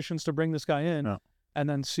the conditions to bring this guy in and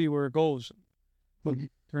then see where it goes. But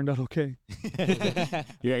turned out okay. Yeah,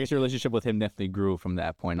 I guess your relationship with him definitely grew from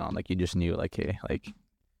that point on. Like, you just knew, like, hey, like,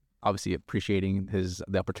 obviously appreciating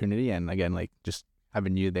the opportunity, and again, like, just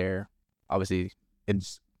having you there, obviously,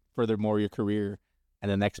 it's furthermore your career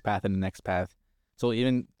and the next path and the next path. So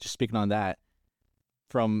even just speaking on that,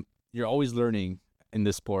 you're always learning in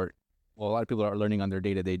this sport. Well, a lot of people are learning on their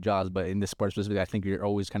day-to-day jobs, but in this sport specifically, I think you're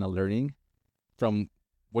always kind of learning. From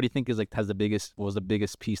what do you think is like was the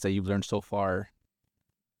biggest piece that you've learned so far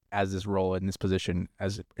as this role in this position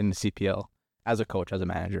as in the CPL, as a coach, as a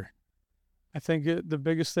manager? I think the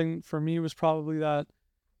biggest thing for me was probably that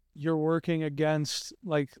you're working against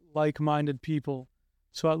like-minded people.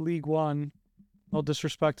 So at League One, no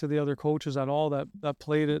disrespect to the other coaches at all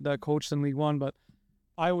that coached in League One, but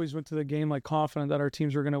I always went to the game like confident that our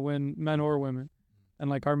teams were going to win, men or women. And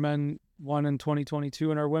like, our men won in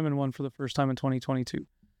 2022 and our women won for the first time in 2022.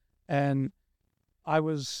 And I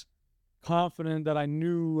was confident that I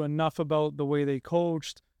knew enough about the way they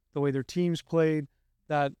coached, the way their teams played,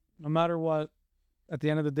 that no matter what, at the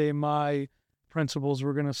end of the day, my principles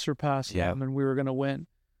were going to surpass them and we were going to win.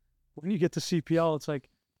 When you get to CPL, it's like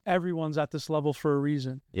everyone's at this level for a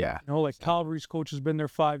reason. Yeah. You know, like Calvary's coach has been there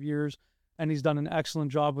 5 years and he's done an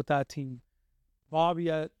excellent job with that team. Bobby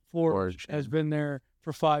at Forge has been there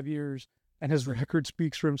for 5 years and his record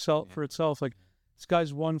speaks for itself. Like, this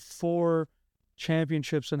guy's won 4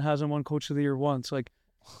 championships and hasn't won Coach of the Year once. Like,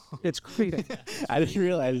 it's crazy. I didn't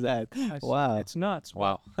realize that. Wow. It's nuts.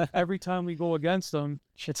 Wow. Every time we go against them,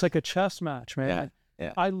 it's like a chess match, man.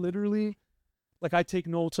 Yeah. I literally, like, I take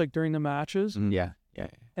notes, like, during the matches. Yeah.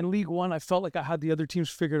 And League One, I felt like I had the other teams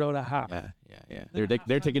figured out at half. Yeah.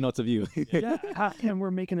 They're taking notes of you. And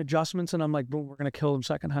we're making adjustments, and I'm like, boom, we're going to kill them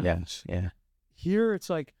second half. Yeah. Here, it's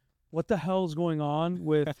like, what the hell is going on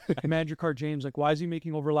with Mandrikar James? Like, why is he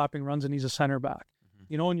making overlapping runs and he's a center back?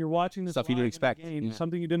 You know, and you're watching this Stuff you didn't expect. Game,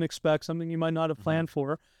 something you didn't expect, something you might not have planned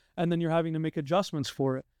for, and then you're having to make adjustments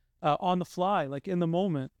for it on the fly, like in the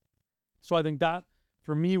moment. So I think that,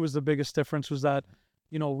 for me, was the biggest difference, was that,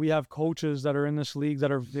 you know, we have coaches that are in this league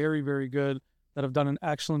that are very, very good, that have done an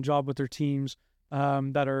excellent job with their teams,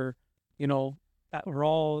 that are, you know, that we're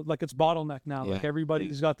all, like, it's bottleneck now. Like,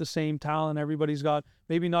 everybody's got the same talent. Everybody's got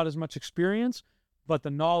maybe not as much experience, but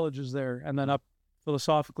the knowledge is there. And then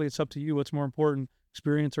philosophically, it's up to you. What's more important,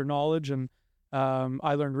 experience or knowledge? And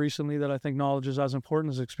I learned recently that I think knowledge is as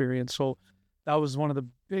important as experience. So that was one of the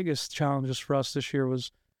biggest challenges for us this year,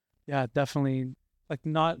 was, definitely, like,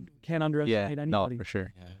 can't underestimate anybody. No, for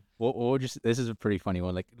sure. Yeah. What would you? This is a pretty funny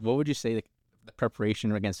one. Like, what would you say, like, the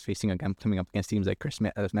preparation against coming up against teams like Chris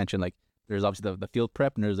has mentioned? Like, there's obviously the field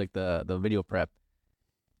prep and there's like the video prep.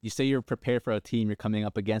 You say you're prepared for a team, you're coming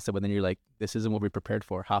up against it, but then you're like, this isn't what we prepared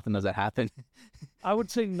for. How often does that happen? I would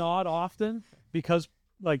say not often, because,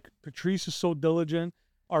 like, Patrice is so diligent.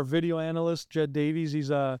 Our video analyst, Jed Davies, he's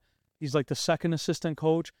like the second assistant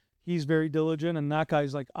coach. He's very diligent, and that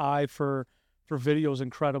guy's like eye for video is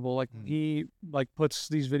incredible. Like, he, like, puts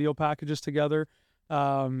these video packages together.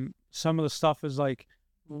 Some of the stuff is, like,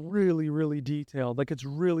 really, really detailed. Like, it's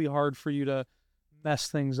really hard for you to mess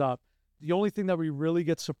things up. The only thing that we really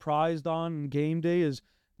get surprised on game day is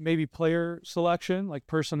maybe player selection, like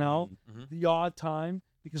personnel, the odd time,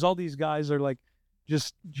 because all these guys are, like,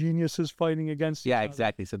 just geniuses fighting against each other.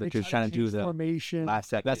 Exactly. So they're just trying to do the formation. last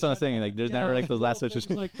second. That's what I'm saying. Like, there's never like those last switches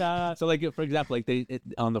like that. So, like, for example, like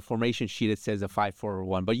on the formation sheet it says a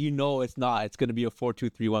 5-4-1, but you know it's not. It's going to be a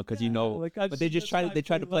 4-2-3-1 because you know. Like, but they just try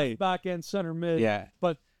to play back end, center mid. Yeah.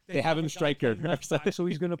 But they have him striker, so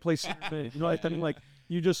he's going to play center mid. You know, I think, like,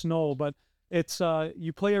 you just know. But it's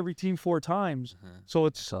you play every team 4 times, so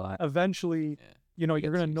it's eventually, you know,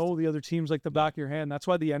 you're going to know the other teams like the back of your hand. That's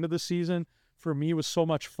why the end of the season for me was so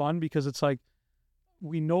much fun, because it's like,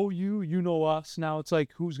 we know you know us. Now it's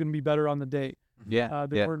like, who's going to be better on the day?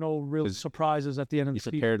 There were no real surprises at the end of the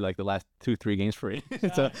season. You prepared like the last 2-3 games for it.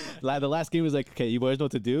 So the last game was like, okay, you boys know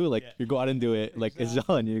what to do. Like, you go out and do it. Like, it's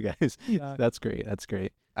all on you guys. That's great.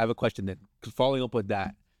 I have a question then. Following up with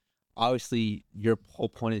that, obviously your whole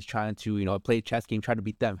point is trying to, you know, play a chess game, try to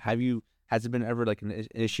beat them. Has it been ever like an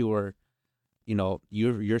issue where, you know,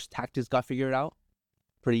 your tactics got figured out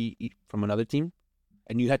from another team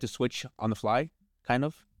and you had to switch on the fly, kind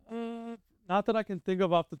of? Not that I can think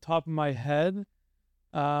of off the top of my head.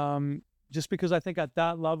 Just because I think at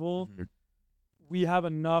that level, we have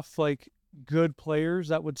enough, like, good players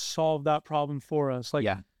that would solve that problem for us. Like,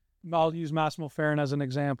 I'll use Massimo Ferrin as an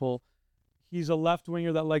example. He's a left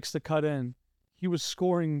winger that likes to cut in. He was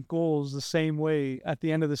scoring goals the same way at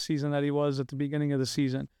the end of the season that he was at the beginning of the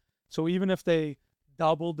season. So even if they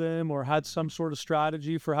doubled him or had some sort of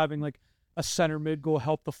strategy for having, like, a center mid go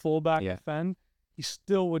help the fullback defend, he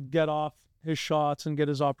still would get off his shots and get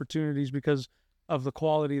his opportunities because of the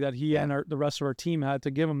quality that he and the rest of our team had to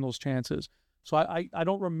give him those chances. So I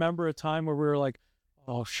don't remember a time where we were like,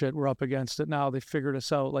 oh shit, we're up against it now. They figured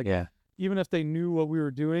us out. Like, even if they knew what we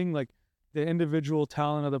were doing, like, the individual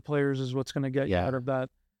talent of the players is what's going to get you out of that,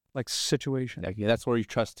 like, situation. That's where you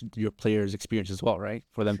trust your players' experience as well, right?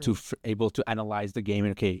 For them to able to analyze the game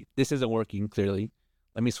and, okay, this isn't working clearly.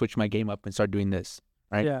 Let me switch my game up and start doing this,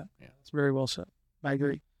 right? Yeah, it's very well said. I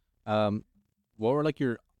agree. What were, like,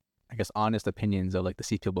 your, I guess, honest opinions of, like, the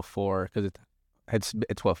CPL before? Because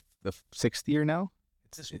it's what, the 6th year now?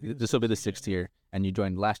 This will be the 6th year, and you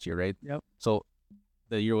joined last year, right? Yep. So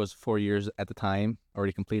the year was 4 years at the time,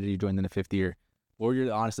 already completed. You joined in the 5th year. What were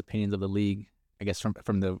your honest opinions of the league, I guess,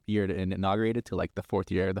 from the year it inaugurated to, like, the 4th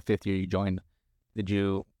year, the 5th year you joined?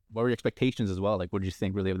 What were your expectations as well? Like, what did you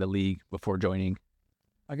think really of the league before joining?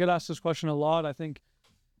 I get asked this question a lot. I think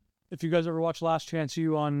if you guys ever watch Last Chance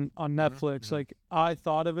U on Netflix, like I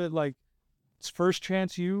thought of it like it's First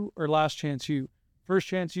Chance U or Last Chance U. First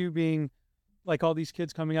Chance U being like all these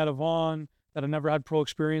kids coming out of Vaughan that have never had pro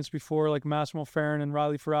experience before, like Massimo Farron and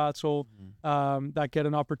Riley Ferrazzo, that get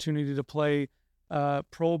an opportunity to play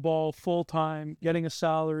pro ball full time, getting a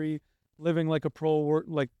salary, living like a pro,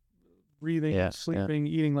 like breathing, sleeping,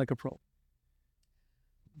 eating like a pro.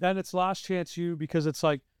 Then it's Last Chance U because it's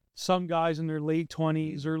like some guys in their late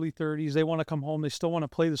 20s, early 30s, they want to come home. They still want to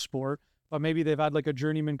play the sport, but maybe they've had like a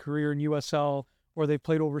journeyman career in USL or they've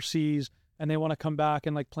played overseas and they want to come back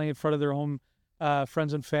and like play in front of their home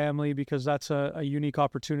friends and family because that's a unique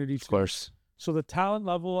opportunity. Of course. So the talent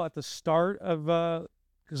level at the start of,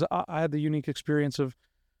 because I had the unique experience of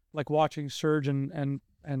like watching Serge and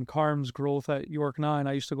Carm's growth at York 9.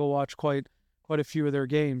 I used to go watch quite a few of their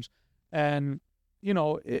games. And, you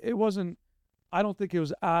know, it wasn't, I don't think it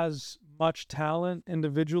was as much talent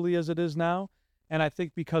individually as it is now. And I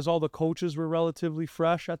think because all the coaches were relatively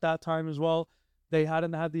fresh at that time as well, they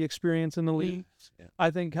hadn't had the experience in the league. Yeah.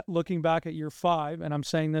 I think looking back at year 5, and I'm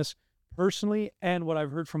saying this personally and what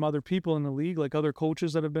I've heard from other people in the league, like other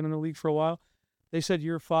coaches that have been in the league for a while, they said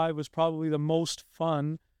year 5 was probably the most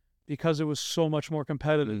fun because it was so much more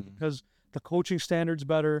competitive, because the coaching standards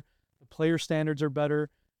better, the player standards are better.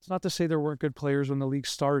 It's not to say there weren't good players when the league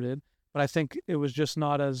started, but I think it was just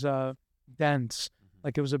not as dense.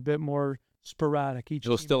 Like it was a bit more sporadic. It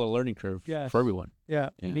was still a learning curve for everyone. Yeah.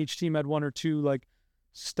 And each team had 1 or 2 like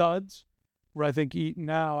studs, where I think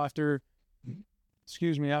now after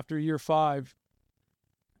year 5,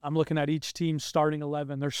 I'm looking at each team's starting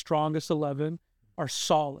 11. Their strongest 11 are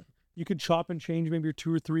solid. You could chop and change maybe your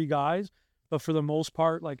 2 or 3 guys, but for the most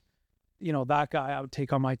part, like, you know, that guy I would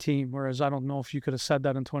take on my team. Whereas I don't know if you could have said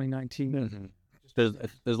that in 2019. There's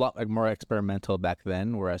a lot like more experimental back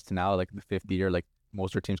then, whereas to now, like the 5th year, like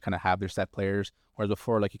most of their teams kind of have their set players. Whereas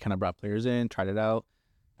before, like you kind of brought players in, tried it out,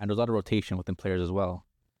 and there's a lot of rotation within players as well.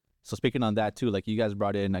 So speaking on that too, like you guys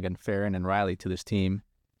brought in again Farron and Riley to this team.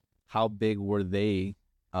 How big were they,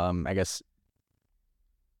 I guess,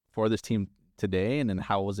 for this team today? And then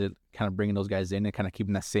how was it kind of bringing those guys in and kind of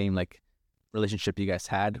keeping that same like relationship you guys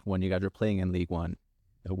had when you guys were playing in League One?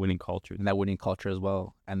 A winning culture. And that winning culture as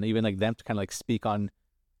well. And even like them to kind of like speak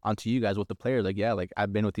onto you guys with the players. Like, yeah, like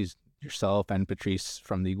I've been with these yourself and Patrice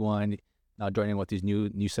from League One, now joining with these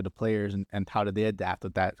new set of players, and how did they adapt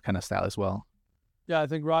with that kind of style as well? Yeah, I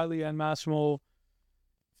think Riley and Massimo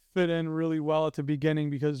fit in really well at the beginning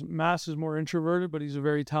because Mass is more introverted, but he's a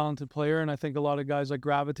very talented player. And I think a lot of guys like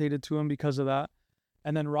gravitated to him because of that.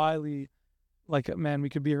 And then Riley, like, man, we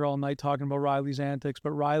could be here all night talking about Riley's antics,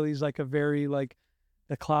 but Riley's like a very like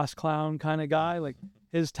the class clown kind of guy. Like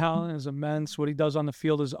his talent is immense. What he does on the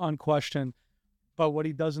field is unquestioned, but what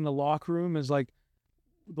he does in the locker room is like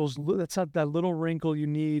that's not that little wrinkle you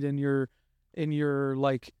need in your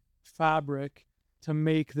like fabric to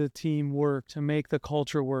make the team work, to make the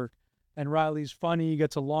culture work. And Riley's funny, he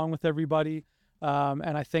gets along with everybody.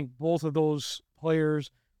 And I think both of those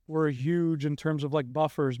players were huge in terms of like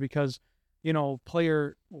buffers because, you know,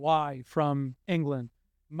 player Y from England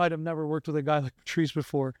might have never worked with a guy like Patrice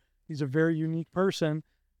before. He's a very unique person,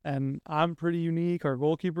 and I'm pretty unique. Our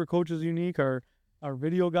goalkeeper coach is unique. Our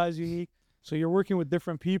video guy's unique. So you're working with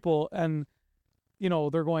different people, and, you know,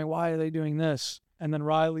 they're going, why are they doing this? And then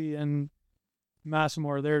Riley and Massimo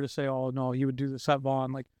are there to say, oh, no, you would do this at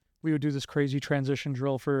Vaughan. Like, we would do this crazy transition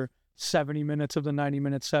drill for 70 minutes of the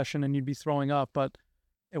 90-minute session, and you'd be throwing up, but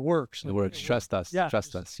it works. It works. Trust us. Yeah.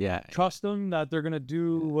 Trust us. Yeah. Trust them that they're going to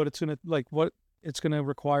do what it's going to, like, what it's going to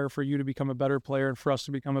require for you to become a better player and for us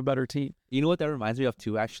to become a better team. You know what that reminds me of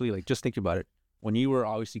too, actually? Like, just think about it. When you were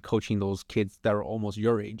obviously coaching those kids that are almost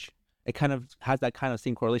your age, it kind of has that kind of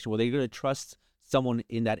same correlation. Well, they're going to trust someone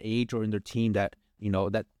in that age or in their team that, you know,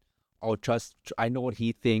 that, oh, I know what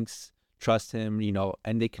he thinks, trust him, you know,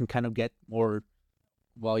 and they can kind of get more,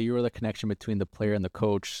 while you were the connection between the player and the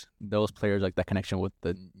coach, those players, like that connection with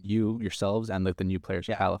yourselves and like the new players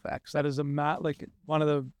at Halifax. That is like one of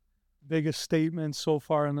the biggest statements so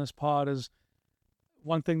far in this pod is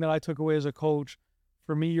one thing that I took away as a coach.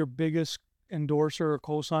 For me, your biggest endorser or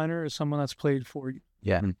co-signer is someone that's played for you.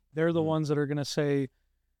 Yeah. They're the ones that are going to say,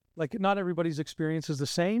 like, not everybody's experience is the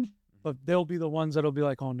same, but they'll be the ones that'll be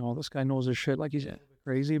like, oh no, this guy knows his shit. Like he's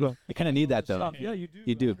crazy, but you kind of need that though. Yeah, you do.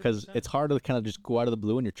 You do, because it's hard to kind of just go out of the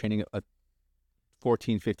blue and you're training a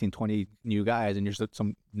 14, 15, 20 new guys and you're just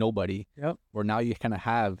some nobody. Yep. Where now you kind of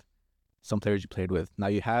have some players you played with. Now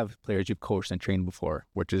you have players you've coached and trained before,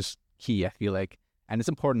 which is key, I feel like. And it's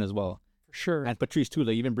important as well. For sure. And Patrice too,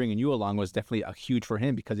 like even bringing you along was definitely a huge for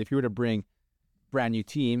him, because if you were to bring brand new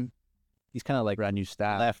team he's kind of like brand new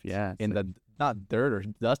staff. left Yeah. in the not dirt or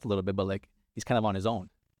dust a little bit, but like he's kind of on his own,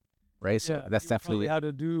 right? So that's he definitely probably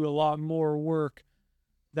had to do a lot more work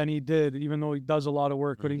than he did, even though he does a lot of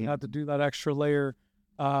work, but he Mhm. had to do that extra layer.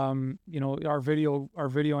 You know, our video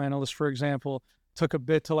analyst, for example, took a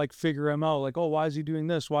bit to like figure him out. Like, oh, why is he doing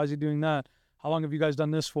this? Why is he doing that? How long have you guys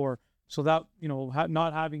done this for? So that, you know,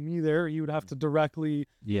 not having me there, he would have to directly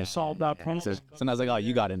solve that problem. So I was like, oh,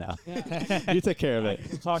 you got it now. You take care of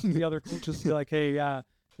it. Talk to the other coaches, be like, hey, you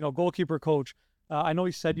know, goalkeeper coach, I know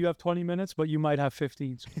he said you have 20 minutes, but you might have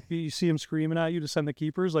 15. So if you see him screaming at you to send the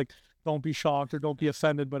keepers, like, don't be shocked or don't be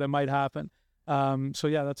offended, but it might happen. So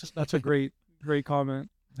yeah, that's a great comment.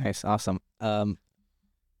 Nice, awesome.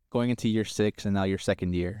 Going into year 6 and now your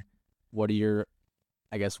second year, what are you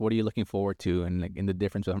looking forward to, and like in the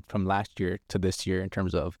difference from last year to this year in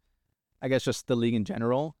terms of, I guess, just the league in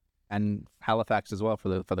general and Halifax as well for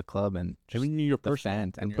the club and just your the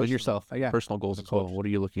fans and yourself. Yeah, personal goals as well. What are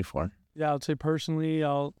you looking for? Yeah, I'd say personally,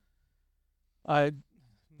 I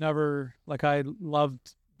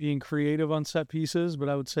loved being creative on set pieces, but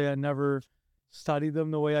I would say I never studied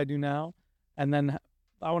them the way I do now. And then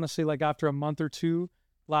I want to say, like, after a month or two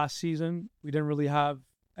last season, we didn't really have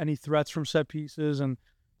any threats from set pieces, and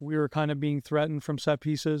we were kind of being threatened from set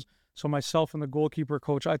pieces. So myself and the goalkeeper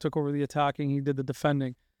coach, I took over the attacking, he did the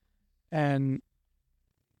defending. And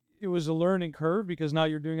it was a learning curve because now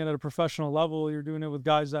you're doing it at a professional level. You're doing it with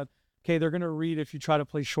guys that, okay, they're going to read if you try to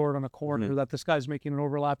play short on a corner that this guy's making an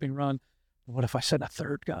overlapping run. What if I said a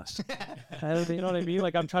third, Gus? You know what I mean?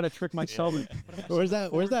 Like, I'm trying to trick myself. Where's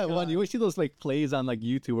that one? You always see those like plays on like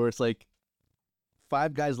YouTube where it's like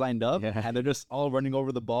 5 guys lined up and they're just all running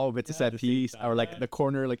over the ball if it's a set piece or like the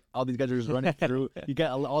corner, like all these guys are just running through. You get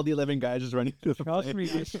all the 11 guys just running through the Trust me,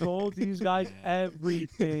 I told these guys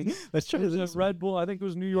everything. Let's try this. Red Bull, I think it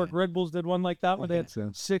was New York Red Bulls did one like that where they had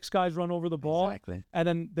 6 guys run over the ball. Exactly. And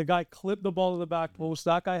then the guy clipped the ball to the back post.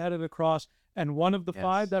 That guy headed across. And one of the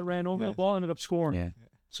 5 that ran over the ball ended up scoring. Yeah.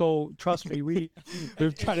 So trust me, we've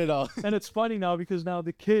tried it all. And it's funny now because now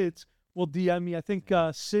the kids will DM me. I think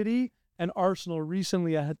City and Arsenal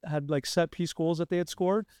recently had like set piece goals that they had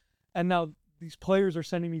scored, and now these players are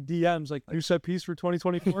sending me DMs like new set piece for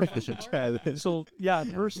 2024. So yeah,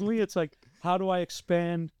 personally, it's like, how do I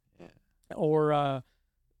expand? Or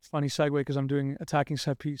funny segue because I'm doing attacking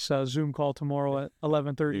set piece Zoom call tomorrow at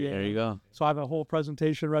 11:30. There you go. So I have a whole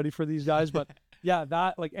presentation ready for these guys. But yeah,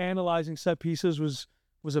 that like analyzing set pieces was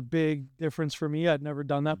a big difference for me. I'd never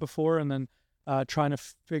done that before, and then trying to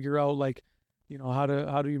figure out like, you know,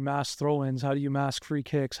 how do you mask throw-ins? How do you mask free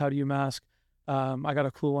kicks? How do you mask? I got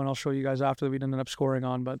a cool one I'll show you guys after that we didn't end up scoring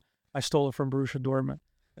on, but I stole it from Borussia Dortmund.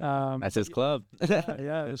 That's his club.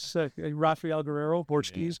 Yeah, it was sick. Rafael Guerreiro,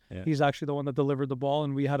 Portuguese. He's actually the one that delivered the ball,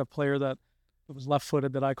 and we had a player that was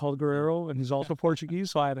left-footed that I called Guerreiro, and he's also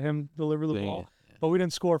Portuguese, so I had him deliver the ball. But we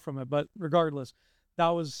didn't score from it. But regardless, that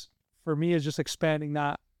was, for me, is just expanding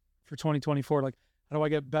that for 2024. Like, how do I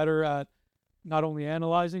get better at not only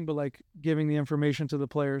analyzing, but like giving the information to the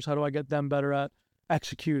players? How do I get them better at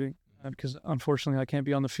executing? Because unfortunately, I can't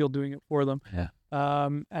be on the field doing it for them. Yeah.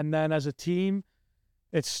 And then as a team,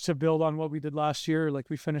 it's to build on what we did last year. Like,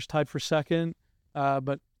 we finished tied for second,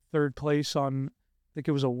 but third place on, I think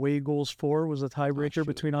it was away goals for, was the tiebreaker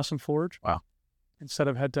between us and Forge. Wow. Instead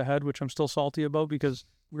of head-to-head, which I'm still salty about because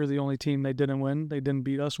we're the only team they didn't win. They didn't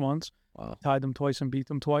beat us once. Wow. Tied them twice and beat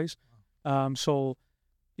them twice. So,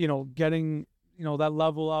 you know, getting, you know, that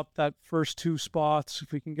level up, that first 2 spots,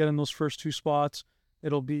 if we can get in those first 2 spots,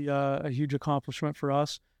 it'll be a huge accomplishment for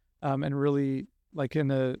us. And really, like, in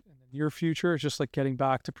the near future, it's just like getting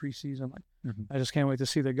back to preseason. Like, I just can't wait to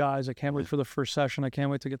see the guys. I can't wait for the first session. I can't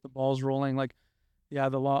wait to get the balls rolling. Like, yeah,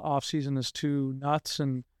 the off season is too nuts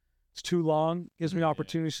and it's too long. Gives me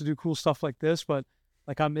opportunities to do cool stuff like this, but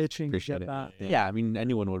like, I'm itching to get back. Yeah, I mean,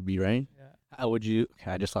 anyone would be, right? Yeah. How would you?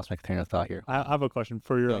 Okay, I just lost my train of thought here. I have a question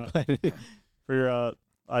for your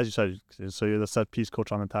as you said, so you're the set piece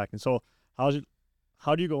coach on attacking. So how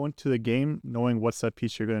do you go into the game knowing what set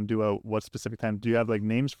piece you're going to do at what specific time? Do you have like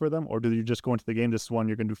names for them, or do you just go into the game, this one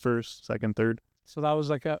you're going to do first, second, third? So that was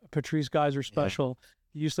like a Patrice Geyser special.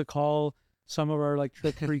 He used to call some of our like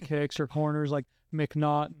trick free kicks or corners like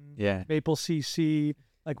McNaughton, Maple CC.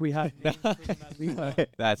 Like, we had names for them at least.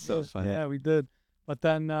 That's so funny. Yeah, we did. But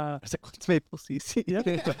then It's like, what's Maple CC? yeah,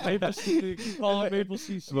 Maple CC, call it Maple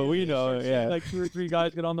CC. But we know, Like 2 or 3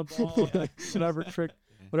 guys get on the ball, like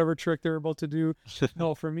whatever trick they're about to do.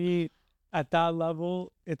 No, for me, at that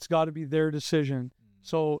level, it's got to be their decision.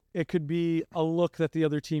 So it could be a look that the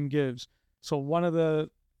other team gives. So one of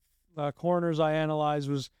the corners I analyzed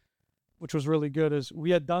which was really good, is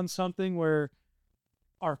we had done something where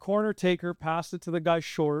our corner taker passed it to the guy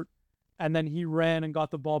short, and then he ran and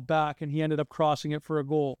got the ball back, and he ended up crossing it for a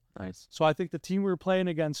goal. Nice. So I think the team we were playing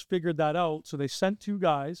against figured that out. So they sent 2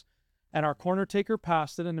 guys, and our corner taker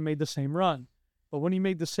passed it, and it made the same run. But when he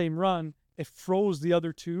made the same run, it froze the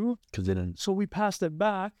other 2. Because it didn't. So we passed it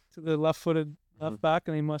back to the left-footed left back,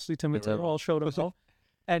 and Wesley Timoteo. I'll show him out.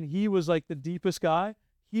 And he was like the deepest guy.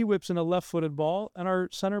 He whips in a left-footed ball, and our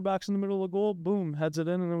center back's in the middle of the goal. Boom, heads it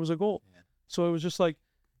in, and it was a goal. Yeah. So it was just like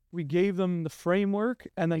we gave them the framework,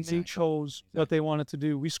 and then they chose what they wanted to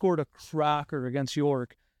do. We scored a cracker against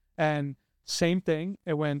York, and same thing.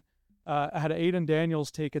 It went. I had Aiden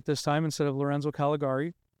Daniels take it this time instead of Lorenzo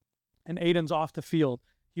Caligari, and Aiden's off the field.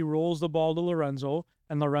 He rolls the ball to Lorenzo,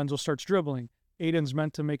 and Lorenzo starts dribbling. Aiden's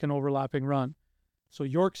meant to make an overlapping run. So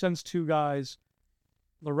York sends 2 guys.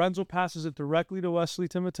 Lorenzo passes it directly to Wesley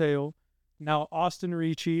Timoteo. Now Austin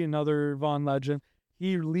Ricci, another Vaughan legend,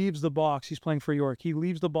 he leaves the box. He's playing for York. He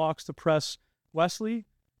leaves the box to press Wesley.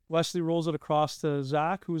 Wesley rolls it across to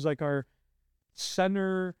Zach, who's like our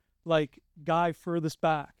center guy furthest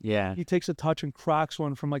back. Yeah. He takes a touch and cracks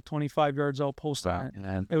one from 25 yards out post.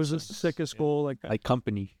 It was the sickest goal. Like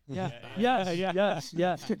company. Yeah. Yes,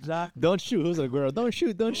 exactly. Don't shoot. Who's like, girl? Don't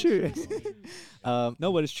shoot. No,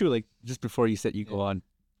 but it's true. Just before you go on,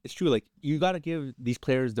 it's true. You got to give these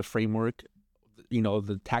players the framework,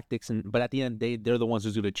 the tactics, but at the end of the day, they're the ones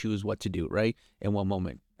who's going to choose what to do, right? In one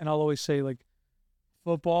moment. And I'll always say,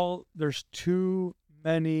 football, there's too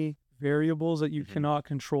many variables that you cannot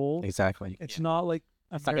control. Exactly. It's not like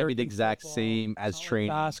it's not gonna be the exact same as training.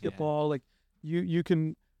 Basketball, you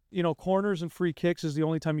can, corners and free kicks is the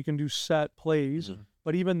only time you can do set plays.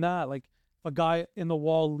 But even that, if a guy in the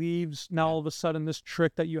wall leaves, now all of a sudden this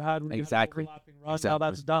trick that you had, exactly, now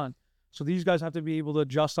that's done. So these guys have to be able to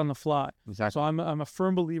adjust on the fly. Exactly. So I'm a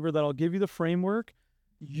firm believer that I'll give you the framework.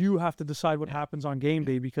 You have to decide what happens on game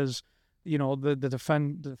day because the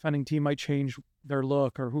defending team might change their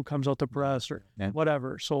look or who comes out to press or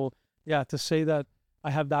whatever. So to say that I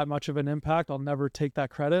have that much of an impact, I'll never take that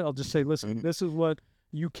credit. I'll just say, listen, this is what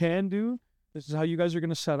you can do. This is how you guys are going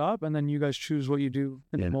to set up, and then you guys choose what you do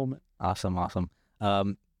in the moment. Awesome.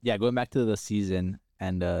 Going back to the season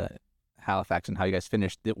and Halifax and how you guys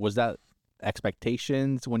finished, was that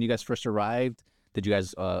expectations when you guys first arrived? Did you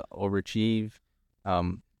guys overachieve?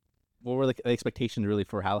 What were the expectations really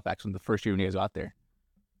for Halifax from the first year when you guys got there?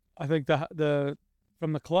 I think the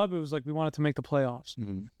from the club, it was we wanted to make the playoffs.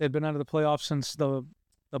 They'd been out of the playoffs since the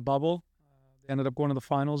bubble. They ended up going to the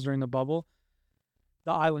finals during the bubble.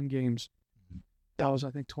 The Island Games, that was, I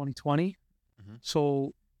think, 2020.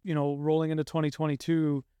 So, rolling into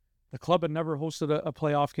 2022, the club had never hosted a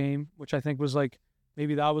playoff game, which I think was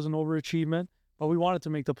maybe that was an overachievement. But we wanted to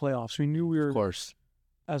make the playoffs. We knew we were, of course,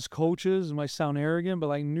 as coaches, it might sound arrogant, but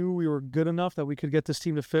I knew we were good enough that we could get this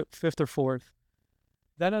team to fifth or fourth.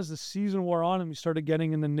 Then as the season wore on and we started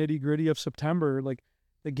getting in the nitty-gritty of September,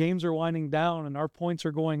 the games are winding down and our points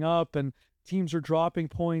are going up and teams are dropping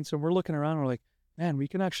points, and we're looking around and we're like, man, we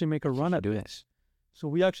can actually make a run at this. So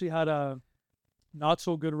we actually had a not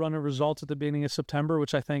so good run of results at the beginning of September,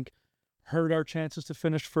 which I think hurt our chances to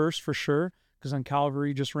finish first for sure, because then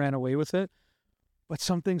Calvary just ran away with it. But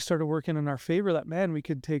some things started working in our favor that, man, we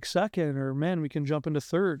could take second, or man, we can jump into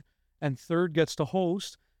third. And third gets to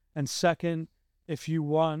host, and second, if you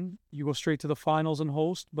won, you go straight to the finals and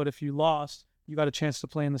host. But if you lost, you got a chance to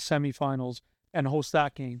play in the semifinals and host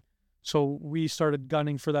that game. So we started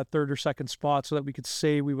gunning for that third or second spot so that we could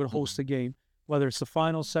say we would host a game. Whether it's the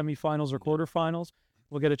finals, semifinals, or quarterfinals,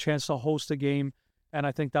 we'll get a chance to host a game. And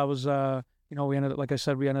I think that was, we ended up, like I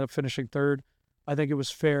said, we ended up finishing third. I think it was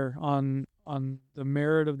fair on the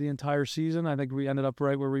merit of the entire season. I think we ended up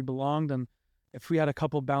right where we belonged. And if we had a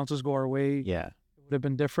couple bounces go our way, it would have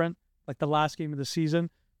been different. Like the last game of the season,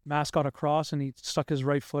 Mass got across and he stuck his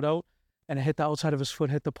right foot out and it hit the outside of his foot,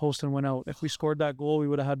 hit the post and went out. If we scored that goal, we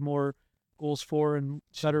would have had more goals for and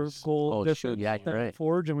better goal right.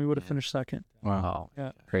 Forge, and we would have finished second. Wow.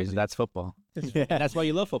 Yeah. Crazy. That's football. That's why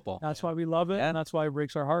you love football. That's why we love it, and that's why it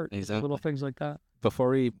breaks our heart. Exactly. Little things like that. Before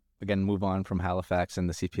we, again, move on from Halifax and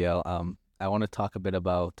the CPL, I want to talk a bit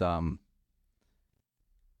about the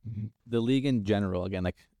league in general. Again,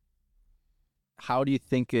 like, how do you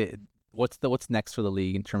think what's next for the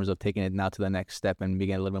league in terms of taking it now to the next step and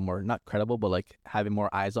being a little bit more, not credible, but like having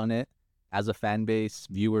more eyes on it as a fan base,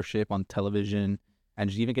 viewership on television, and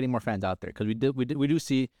just even getting more fans out there? Because we do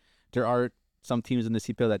see there are some teams in the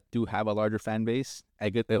CPL that do have a larger fan base.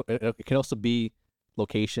 It can also be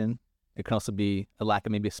location. It can also be a lack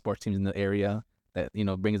of maybe sports teams in the area that,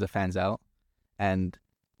 brings the fans out. And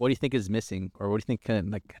what do you think is missing, or what do you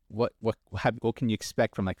think what can you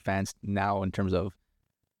expect from like fans now in terms of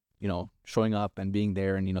showing up and being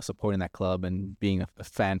there and supporting that club and being a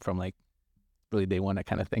fan from like really day one, that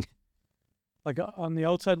kind of thing. Like on the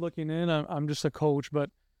outside looking in, I'm just a coach, but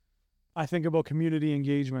I think about community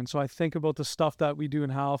engagement. So I think about the stuff that we do in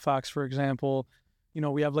Halifax, for example.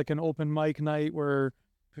 We have like an open mic night where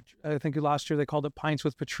I think last year they called it Pints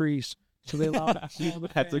with Patrice. So they allowed all the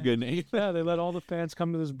That's a fans- good name. Yeah, they let all the fans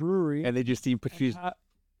come to this brewery. And they just see Patrice.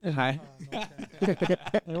 Hi.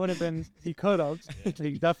 It would have been, he could have.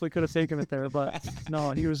 He definitely could have taken it there, but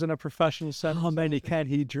no, he was in a professional setting. Oh man, can't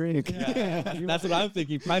he drink? That's what I'm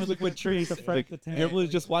thinking. Pints with Patrice. Like, everyone's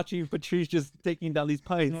just watching Patrice just taking down these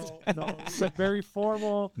pints. No, it's like very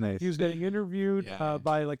formal. Nice. He was getting interviewed Yeah.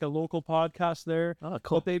 by like a local podcast there. Oh,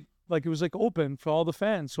 cool. But it was like open for all the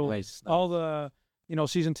fans. So Nice. all the,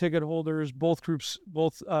 season ticket holders, both groups,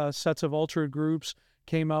 both sets of ultra groups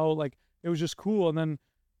came out. Like, it was just cool. And then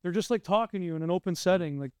they're just like talking to you in an open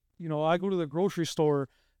setting. Like, I go to the grocery store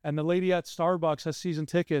and the lady at Starbucks has season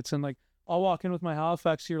tickets, and like I'll walk in with my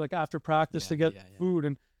Halifax here like after practice to get food,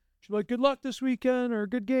 and she's like, good luck this weekend or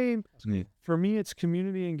good game. For me, it's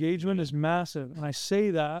community engagement is massive. And I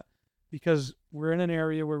say that because we're in an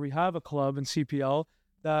area where we have a club in CPL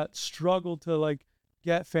that struggled to like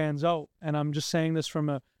get fans out. And I'm just saying this from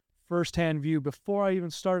a firsthand view. Before I even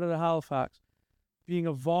started at Halifax, being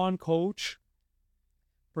a Vaughan coach,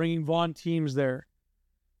 bringing Vaughan teams there,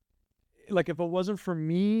 like if it wasn't for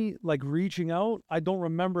me like reaching out, I don't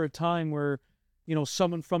remember a time where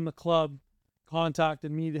someone from the club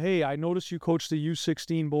contacted me. Hey, I noticed you coach the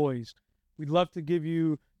U16 boys. We'd love to give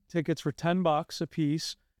you tickets for $10 a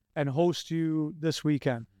piece and host you this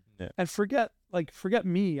weekend. And forget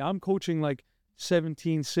me, I'm coaching like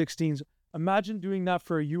 17 16s. Imagine doing that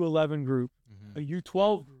for a U11 group, a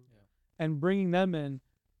U12 group, and bringing them in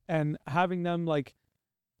and having them like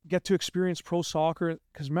get to experience pro soccer.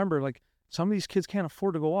 Because remember, like some of these kids can't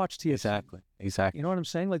afford to go watch TFC. Exactly. You know what I'm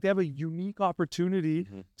saying? Like they have a unique opportunity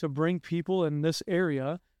to bring people in this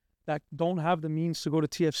area that don't have the means to go to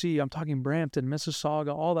TFC. I'm talking Brampton,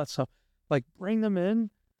 Mississauga, all that stuff. Like bring them in,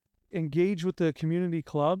 engage with the community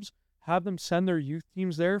clubs, have them send their youth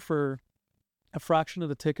teams there for a fraction of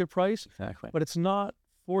the ticket price. Exactly. But it's not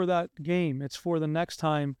for that game. It's for the next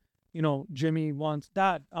time, Jimmy wants,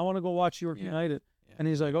 Dad, I want to go watch York United. Yeah. And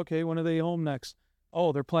he's like, okay, when are they home next?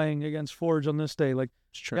 Oh, they're playing against Forge on this day. Like,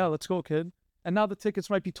 yeah, let's go, kid. And now the tickets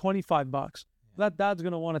might be $25. That dad's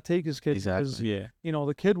going to want to take his kid because,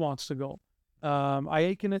 the kid wants to go. I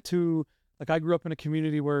akin it to, like, I grew up in a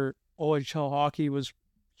community where OHL hockey was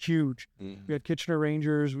huge. We had Kitchener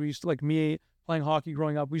Rangers. We used to, like, me playing hockey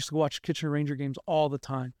growing up, we used to watch Kitchener Ranger games all the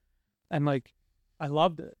time. And, like, I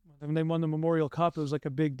loved it. When they won the Memorial Cup, it was, like, a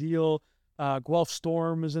big deal. Guelph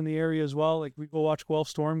Storm is in the area as well. Like, we go watch Guelph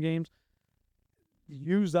Storm games.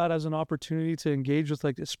 Use that as an opportunity to engage with,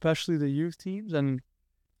 like, especially the youth teams. And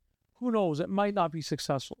who knows, it might not be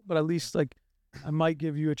successful, but at least, like, I might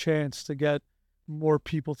give you a chance to get more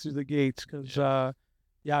people through the gates. Because, I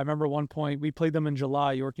remember one point we played them in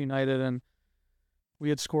July, York United, and we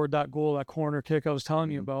had scored that goal, that corner kick I was telling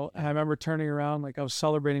you about. And I remember turning around, like I was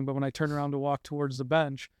celebrating, but when I turned around to walk towards the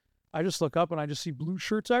bench, I just look up and I just see blue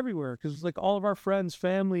shirts everywhere. Because, like, all of our friends,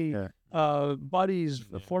 family, buddies,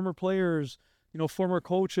 former players, former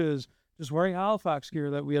coaches, just wearing Halifax gear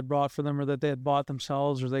that we had brought for them or that they had bought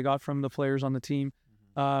themselves or they got from the players on the team.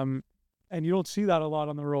 And you don't see that a lot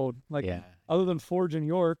on the road. Like, other than Forge and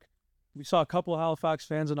York, we saw a couple of Halifax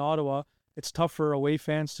fans in Ottawa. It's tough for away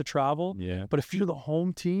fans to travel. Yeah. But if you're the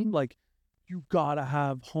home team, like, you got to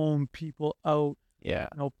have home people out. Yeah.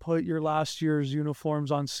 Put your last year's uniforms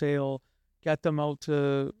on sale, get them out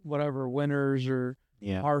to whatever, winners or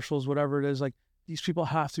partials, whatever it is. Like, these people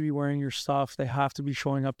have to be wearing your stuff. They have to be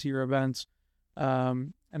showing up to your events.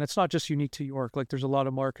 And it's not just unique to York. Like, there's a lot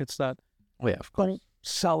of markets that don't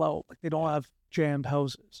sell out. Like, they don't have jammed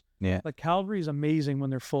houses. Yeah. Like, Calgary is amazing when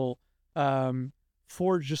they're full.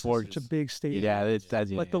 Forge just such a big stadium. Yeah,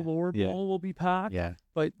 that's like the lower bowl will be packed. Yeah.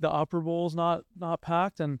 But the upper bowl's not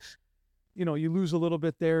packed. And you lose a little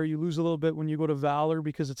bit there. You lose a little bit when you go to Valor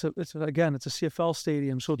because it's a CFL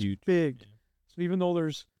stadium, so it's huge. Big. Yeah. So even though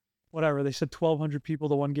there's whatever, they said 1,200 people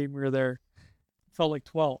the one game we were there, felt like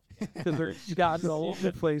 12 because they're scattered all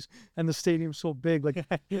over the place, and the stadium's so big. Like,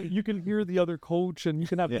 you can hear the other coach, and you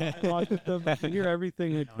can have dialogue with them. You can hear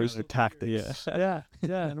everything. Like, there's the tactics. Yeah.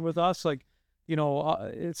 And with us, like,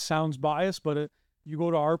 it sounds biased, but you go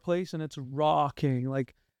to our place and it's rocking.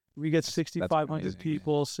 Like, we get 6,500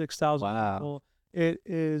 people, 6,000 people. It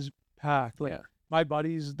is packed. Like, my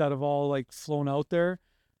buddies that have all, like, flown out there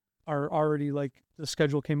are already like the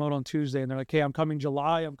schedule came out on Tuesday, and they're like, "Hey, I'm coming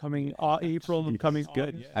July, I'm coming April, I'm coming."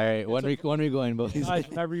 Good. August." All right. When are we going, boys? Guys,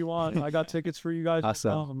 whenever you want, I got tickets for you guys.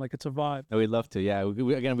 Awesome. I'm like, it's a vibe. No, we'd love to. Yeah.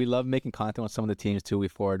 We love making content with some of the teams too. We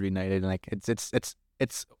Forward United, and like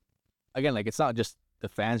it's again, like it's not just the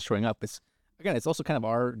fans showing up. It's also kind of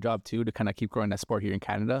our job too to kind of keep growing that sport here in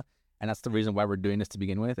Canada, and that's the reason why we're doing this to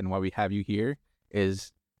begin with, and why we have you here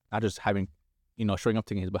is not just having, showing up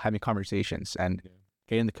to games, but having conversations and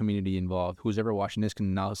getting the community involved. Who's ever watching this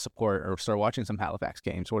can now support or start watching some Halifax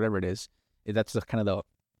games, whatever it is. That's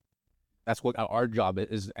that's what our job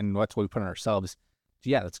is, and that's what we put on ourselves. So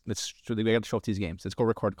yeah, we got to show up to these games. Let's go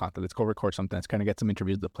record content. Let's go record something. Let's kind of get some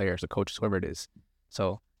interviews with the players, the coaches, whoever it is.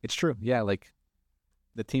 So it's true. Yeah, like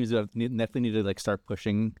the teams definitely need to like start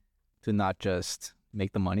pushing to not just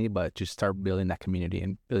make the money, but just start building that community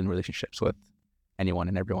and building relationships with anyone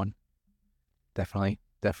and everyone. Definitely.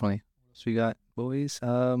 So we got boys.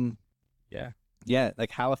 Yeah.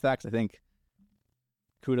 Like Halifax, I think.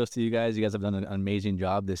 Kudos to you guys. You guys have done an amazing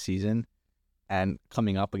job this season, and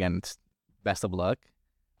coming up again, it's best of luck.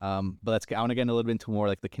 But I want to get a little bit into more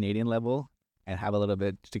like the Canadian level and have a little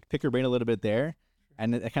bit to pick your brain a little bit there,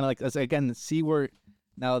 and kind of like let's again see where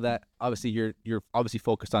now that obviously you're obviously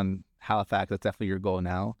focused on Halifax. That's definitely your goal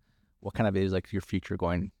now. What kind of is like your future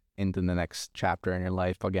going into the next chapter in your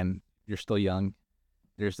life? Again, you're still young.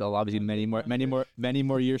 There's still obviously many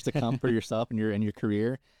more years to come for yourself and your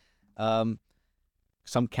career.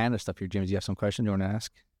 Some Canada stuff here, James. Do you have some questions you want to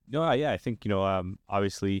ask? No, yeah, I think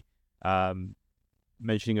obviously,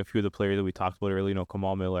 mentioning a few of the players that we talked about earlier,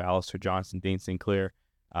 Kamal Miller, Alistair Johnson, Dane Sinclair.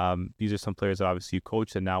 These are some players that obviously you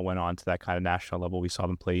coached and now went on to that kind of national level. We saw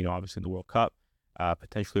them play, obviously in the World Cup,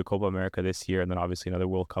 potentially a Copa America this year, and then obviously another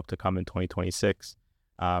World Cup to come in 2026.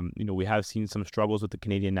 We have seen some struggles with the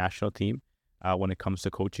Canadian national team when it comes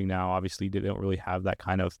to coaching now. Obviously, they don't really have that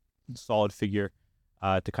kind of solid figure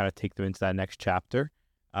to kind of take them into that next chapter.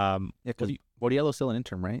 Because Yellow's still an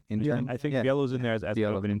interim, right? Yeah, I think Yellow's in there as kind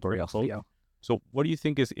of an interim coach. So what do you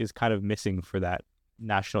think is kind of missing for that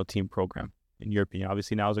national team program, in your opinion?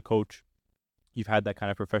 Obviously, now as a coach, you've had that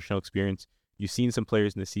kind of professional experience. You've seen some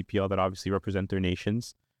players in the CPL that obviously represent their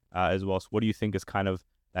nations as well. So what do you think is kind of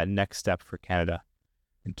that next step for Canada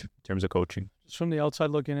in terms of coaching? Just from the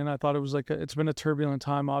outside looking in, I thought it was like it's been a turbulent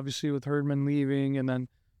time, obviously, with Herdman leaving and then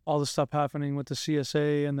all the stuff happening with the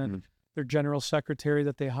CSA, and then their general secretary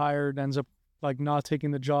that they hired ends up like not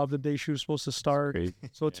taking the job the day she was supposed to start.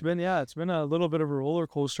 So it's been a little bit of a roller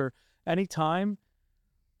coaster. Anytime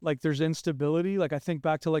like there's instability, like I think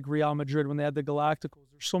back to like Real Madrid when they had the Galacticos,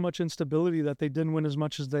 there's so much instability that they didn't win as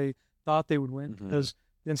much as they thought they would win because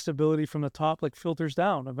the instability from the top like filters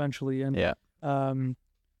down eventually. And to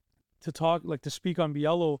speak on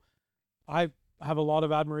Biello, I have a lot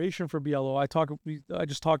of admiration for Biello. I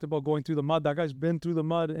just talked about going through the mud. That guy's been through the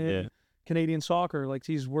mud in Canadian soccer. Like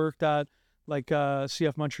he's worked at like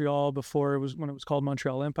CF Montreal before when it was called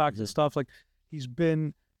Montreal Impact and stuff. Like he's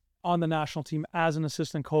been on the national team as an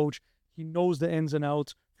assistant coach. He knows the ins and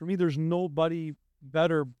outs. For me, there's nobody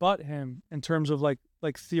better but him in terms of like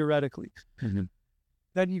theoretically.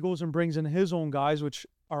 Then he goes and brings in his own guys, which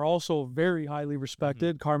are also very highly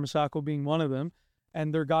respected, Karmasako being one of them.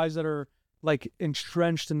 And they're guys that are like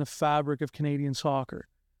entrenched in the fabric of Canadian soccer.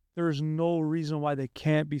 There is no reason why they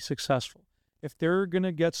can't be successful. If they're going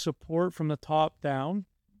to get support from the top down,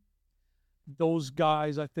 those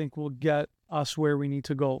guys, I think, will get us where we need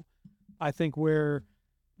to go. I think where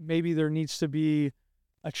maybe there needs to be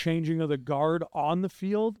a changing of the guard on the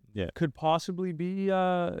field could possibly be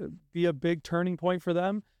a big turning point for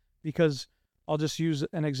them, because I'll just use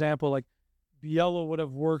an example. Like Biello would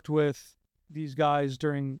have worked with these guys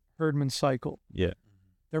during Herdman's cycle. Yeah.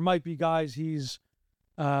 There might be guys he's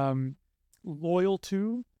loyal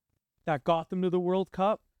to that got them to the World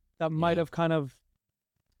Cup that might have kind of,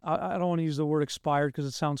 I don't want to use the word expired because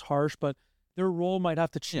it sounds harsh, but their role might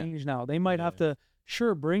have to change now. They might have to,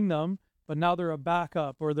 bring them, but now they're a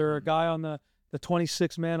backup, or they're a guy on the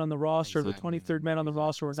 26th man on the roster, the 23rd man on the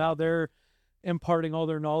roster, where now they're imparting all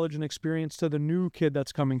their knowledge and experience to the new kid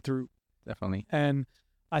that's coming through. Definitely. And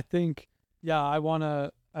I think, I want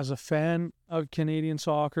to, as a fan of Canadian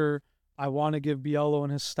soccer, I want to give Biello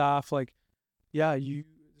and his staff, like,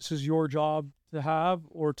 this is your job to have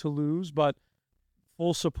or to lose, but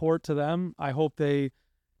full support to them. I hope and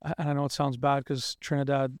I know it sounds bad because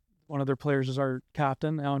Trinidad, one of their players is our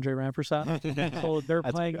captain, Andre Rampersad. So they're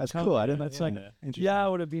playing. That's cool. I didn't. That's like,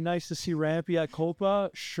 would it be nice to see Rampy at Copa?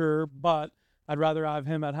 Sure, but I'd rather have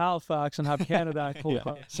him at Halifax and have Canada at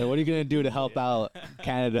Copa. So what are you gonna do to help out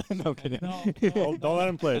Canada? No, I'm kidding. Don't let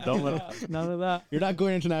him play. Don't let him. None of that. You're not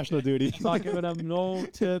going international duty. Not giving him no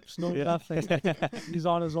tips, no nothing. He's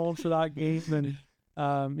on his own for that game. And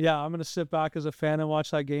I'm going to sit back as a fan and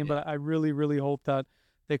watch that game. But I really, really hope that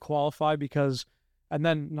they qualify because, and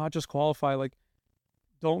then not just qualify, like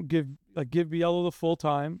don't give Biello the full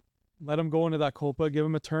time. Let him go into that Copa, give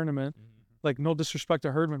him a tournament. Like, no disrespect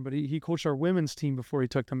to Herdman, but he coached our women's team before he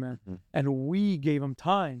took them in. And we gave him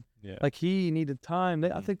time. Yeah. Like, he needed time.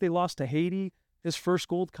 I think they lost to Haiti, his first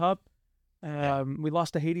Gold Cup. We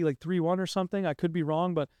lost to Haiti like 3-1 or something. I could be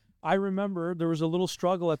wrong, but I remember there was a little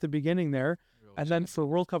struggle at the beginning there. And then for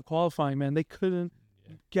World Cup qualifying, man, they couldn't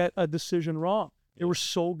get a decision wrong. They were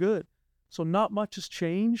so good. So not much has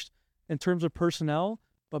changed in terms of personnel,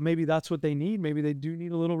 but maybe that's what they need. Maybe they do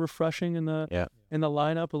need a little refreshing in the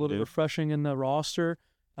lineup, a little refreshing in the roster.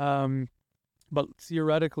 But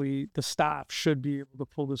theoretically, the staff should be able to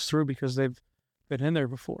pull this through because they've been in there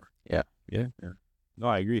before. Yeah. No,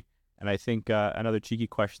 I agree. And I think another cheeky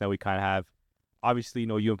question that we kind of have, obviously,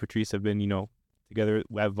 you and Patrice have been, together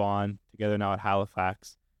at Vaughan, together now at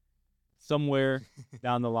Halifax. Somewhere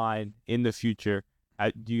down the line in the future,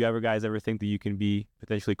 do you guys ever think that you can be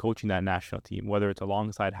potentially coaching that national team, whether it's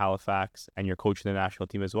alongside Halifax and you're coaching the national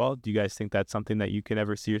team as well? Do you guys think that's something that you can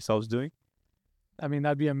ever see yourselves doing? I mean,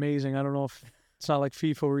 that'd be amazing. I don't know if it's not like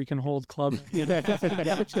FIFA where you can hold club or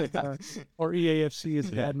EAFC is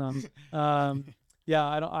Vietnam.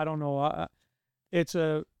 I don't know. It's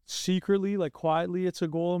a secretly, like quietly, it's a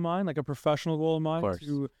goal of mine, like a professional goal of mine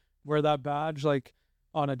to wear that badge, like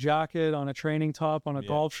on a jacket, on a training top, on a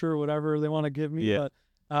golf shirt, whatever they want to give me. But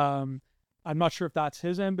I'm not sure if that's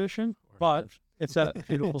his ambition, but it's a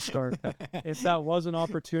beautiful start. If that was an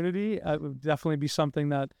opportunity, it would definitely be something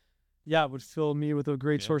that, would fill me with a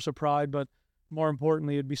great source of pride. But more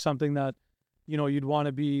importantly, it'd be something that, you'd want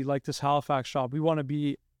to be like this Halifax job. We want to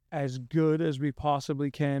be as good as we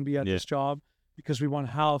possibly can be at this job because we want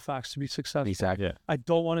Halifax to be successful. Exactly. Yeah. I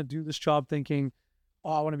don't want to do this job thinking,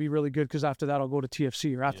 I want to be really good because after that I'll go to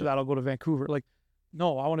TFC or after that I'll go to Vancouver. Like,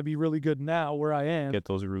 no, I want to be really good now where I am. Get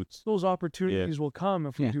those roots. Those opportunities will come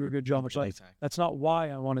if we do a good job. Like, that's not why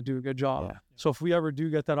I want to do a good job. Yeah. So if we ever do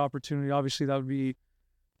get that opportunity, obviously that would be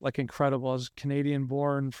like incredible. As Canadian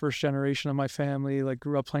born, first generation of my family, like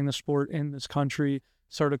grew up playing the sport in this country,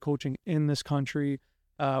 started coaching in this country,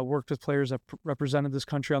 worked with players that represented this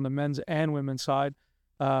country on the men's and women's side.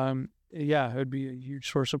 It would be a huge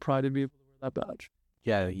source of pride to be able to wear that badge.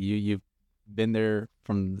 Yeah, you've been there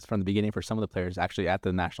from the beginning for some of the players actually at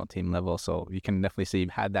the national team level, so you can definitely see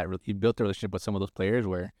you built the relationship with some of those players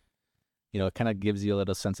where, it kind of gives you a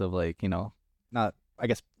little sense of like, not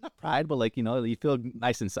pride, but like, you feel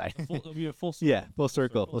nice inside. Full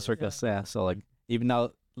circle. Yeah. So like even now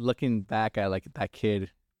looking back at like that kid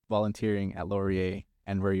volunteering at Laurier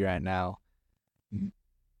and where you're at now,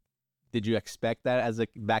 did you expect that as like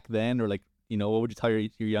back then, or like, what would you tell your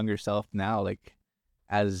younger self now? Like,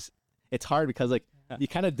 as it's hard because like you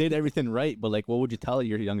kind of did everything right, but like, what would you tell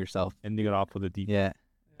your younger self? Ending it off with a deep. Yeah,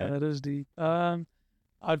 that is deep.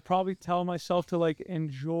 I'd probably tell myself to like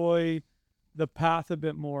enjoy the path a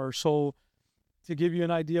bit more. So to give you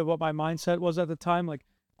an idea of what my mindset was at the time, like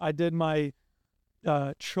I did my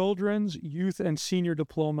children's, youth, and senior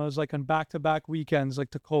diplomas like on back-to-back weekends,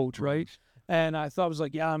 like to coach, right? And I thought I was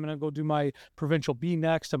like, I'm gonna go do my provincial B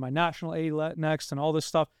next and my national A next and all this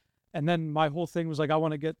stuff. And then my whole thing was like, I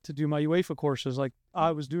want to get to do my UEFA courses. Like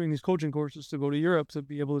I was doing these coaching courses to go to Europe to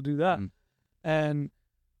be able to do that. And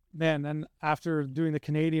man, then after doing the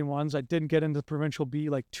Canadian ones, I didn't get into provincial B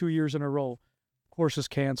like 2 years in a row. Courses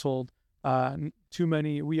canceled. Too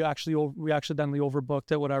many. We accidentally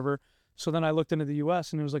overbooked it, whatever. So then I looked into the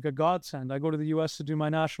U.S. and it was like a godsend. I go to the U.S. to do my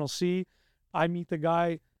national C. I meet the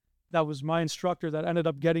guy that was my instructor that ended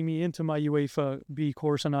up getting me into my UEFA B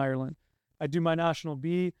course in Ireland. I do my national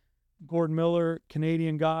B. Gordon Miller,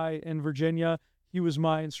 Canadian guy in Virginia. He was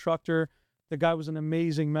my instructor. The guy was an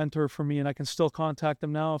amazing mentor for me, and I can still contact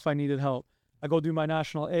him now if I needed help. I go do my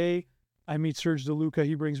national A. I meet Serge DeLuca.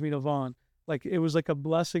 He brings me to Vaughan. Like, it was like a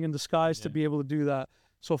blessing in disguise to be able to do that.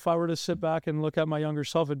 So if I were to sit back and look at my younger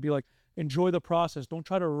self, it'd be like, enjoy the process. Don't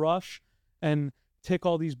try to rush and tick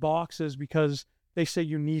all these boxes because they say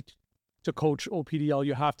you need to coach OPDL.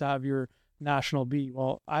 You have to have your national B.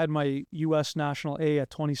 Well, I had my U.S. national A at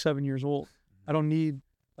 27 years old. I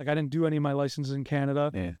didn't do any of my licenses in Canada.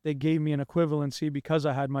 Yeah. They gave me an equivalency because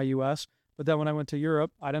I had my U.S. But then when I went to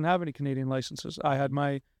Europe, I didn't have any Canadian licenses. I had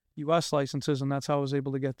my U.S. licenses, and that's how I was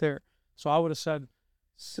able to get there. So I would have said,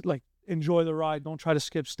 like, enjoy the ride. Don't try to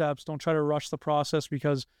skip steps. Don't try to rush the process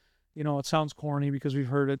because it sounds corny because we've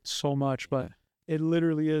heard it so much, but it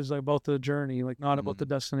literally is about the journey, like not about the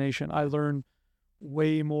destination. I learned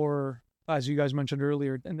way more, as you guys mentioned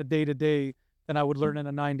earlier, in the day-to-day than I would learn in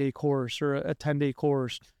a 9-day course or a 10-day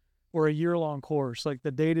course or a year-long course. Like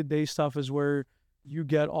the day-to-day stuff is where you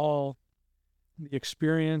get all the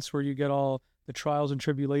experience, where you get all the trials and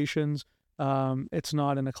tribulations. It's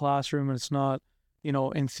not in a classroom, and it's not,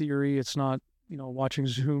 in theory, it's not, watching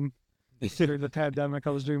Zoom. During the pandemic,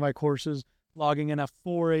 I was doing my courses, logging in at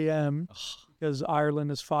 4 a.m. because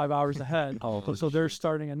Ireland is 5 hours ahead. So they're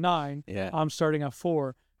starting at 9. Yeah. I'm starting at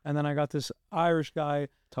 4. And then I got this Irish guy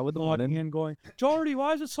logging in going, Jordy,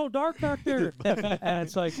 why is it so dark back there? And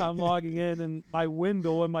it's like I'm logging in, and my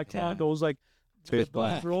window in my condo is like Pitch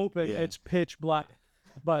black. open. Yeah. It's pitch black.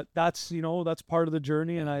 But that's, that's part of the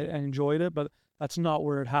journey, and I enjoyed it. But that's not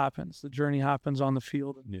where it happens. The journey happens on the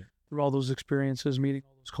field through all those experiences, meeting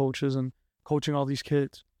all those coaches and coaching all these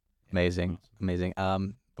kids. Amazing.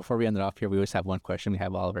 Before we end it off here, we always have one question we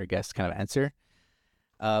have all of our guests kind of answer.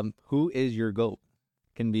 Who is your GOAT?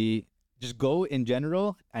 Can be just GOAT in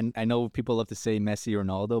general. And I know people love to say Messi or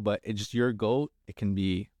Ronaldo, but it's just your GOAT. It can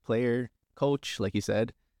be player, coach, like you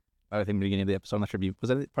said. I think in the beginning of the episode, I'm not sure if was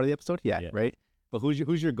that part of the episode? Yeah. Right? But who's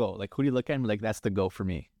your GOAT? Like, who do you look at and be like, that's the GOAT for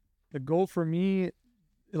me? The GOAT for me,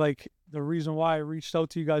 like the reason why I reached out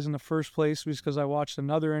to you guys in the first place was because I watched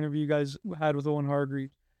another interview you guys had with Owen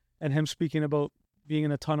Hargreaves and him speaking about being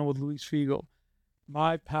in a tunnel with Luis Figo.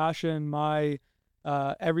 My passion, my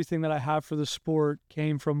everything that I have for the sport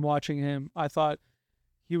came from watching him. I thought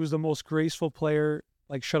he was the most graceful player.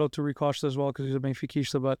 Like, shout out to Rui Costa as well because he's a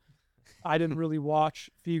Benfiquista, but I didn't really watch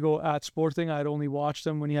Figo at Sporting. I'd only watched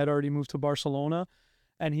him when he had already moved to Barcelona,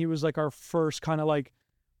 and he was like our first kind of like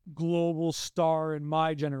global star in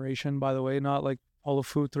my generation, by the way, not like Paulo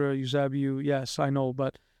Futre, Eusebio. Yes, I know,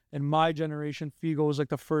 but in my generation, Figo was like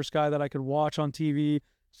the first guy that I could watch on TV,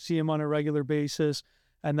 see him on a regular basis,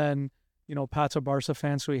 and then Pat's a Barca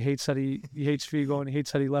fan, so he hates Figo and he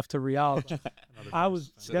hates that he left to Real. I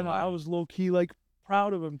was low key like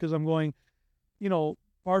proud of him because I'm going,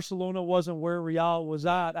 Barcelona wasn't where Real was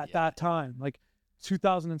at that time. Like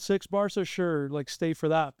 2006 Barca, sure, like stay for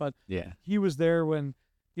that, but he was there when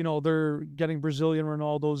they're getting Brazilian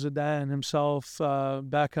Ronaldo, Zidane himself,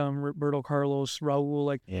 Beckham, Roberto Carlos, Raul.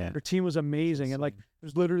 Like their team was amazing, and like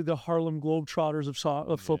there's literally the Harlem Globetrotters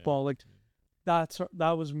of football. Like that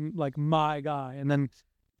was like my guy. And then,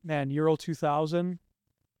 man, Euro 2000,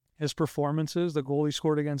 his performances, the goal he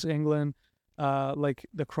scored against England, like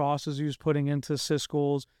the crosses he was putting into assist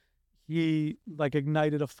goals, he like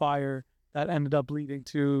ignited a fire that ended up leading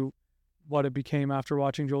to what it became after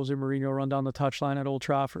watching Jose Mourinho run down the touchline at Old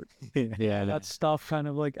Trafford. That stuff kind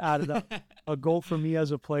of like added up. A goal for me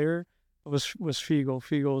as a player was Figo.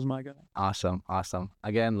 Figo was my guy. Awesome.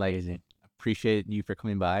 Again, like, appreciate you for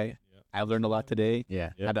coming by. I've learned a lot today.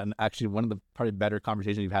 Had actually one of the probably better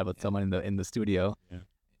conversations we've had with someone in the studio.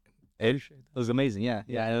 It was amazing.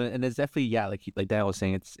 And it's definitely like Dan was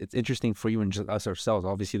saying, it's interesting for you and just us ourselves.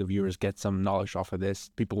 Obviously, the viewers get some knowledge off of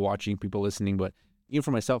this. People watching, people listening, but even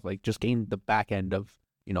for myself, like just getting the back end of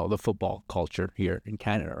the football culture here in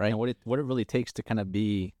Canada, right? And what it really takes to kind of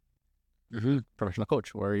be professional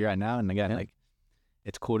coach where you're at now. And again, like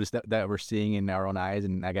it's cool that we're seeing in our own eyes.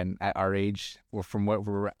 And again, at our age, from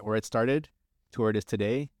where it started to where it is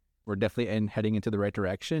today, we're definitely heading into the right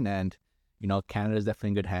direction. And Canada is definitely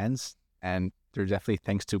in good hands. And there's definitely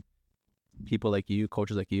thanks to people like you,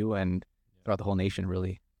 coaches like you, and throughout the whole nation,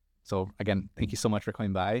 really. So again, thank you so much for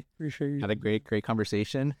coming by. Appreciate you. Had a great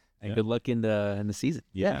conversation, and good luck in the season.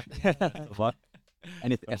 Good luck.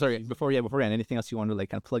 Sorry, before we end, anything else you want to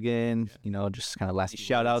like kind of plug in? Just kind of last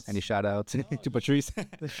shout outs. Any shout outs to Patrice?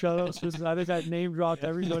 The shout outs was, I think I name dropped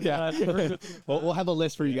everybody. We'll have a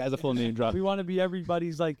list for you guys, a full name drop. We want to be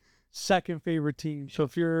everybody's like second favorite team. So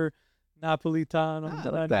if you're Napolitano,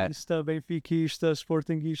 Milanista, Benfiquista,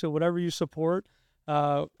 Sportingista, whatever you support,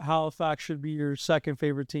 Halifax should be your second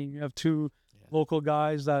favorite team. You have two local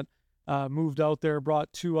guys that moved out there,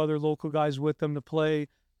 brought two other local guys with them to play,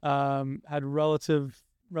 had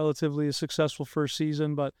relatively a successful first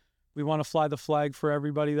season, but we want to fly the flag for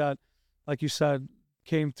everybody that, like you said,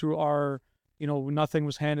 came through our, nothing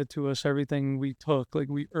was handed to us, everything we took, like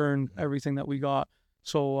we earned everything that we got.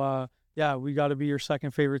 So, we got to be your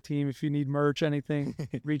second favorite team. If you need merch, anything,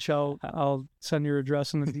 reach out. I'll send your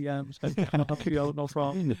address in the DMs. I'll help you out, no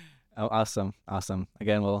problem. Oh, awesome.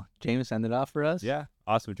 Again, well, James, end it off for us. Yeah,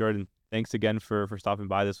 awesome, Jordan. Thanks again for stopping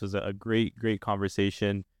by. This was a great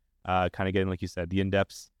conversation. Kind of getting, like you said, the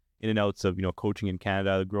in-depths, in and outs of coaching in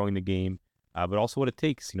Canada, growing the game, but also what it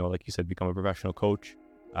takes. Like you said, become a professional coach.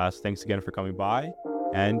 So thanks again for coming by.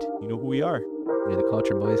 And you know who we are. Be the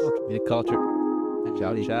culture, boys. Be the culture.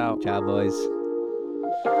 Ciao, ciao. Ciao, boys.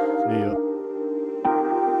 See ya.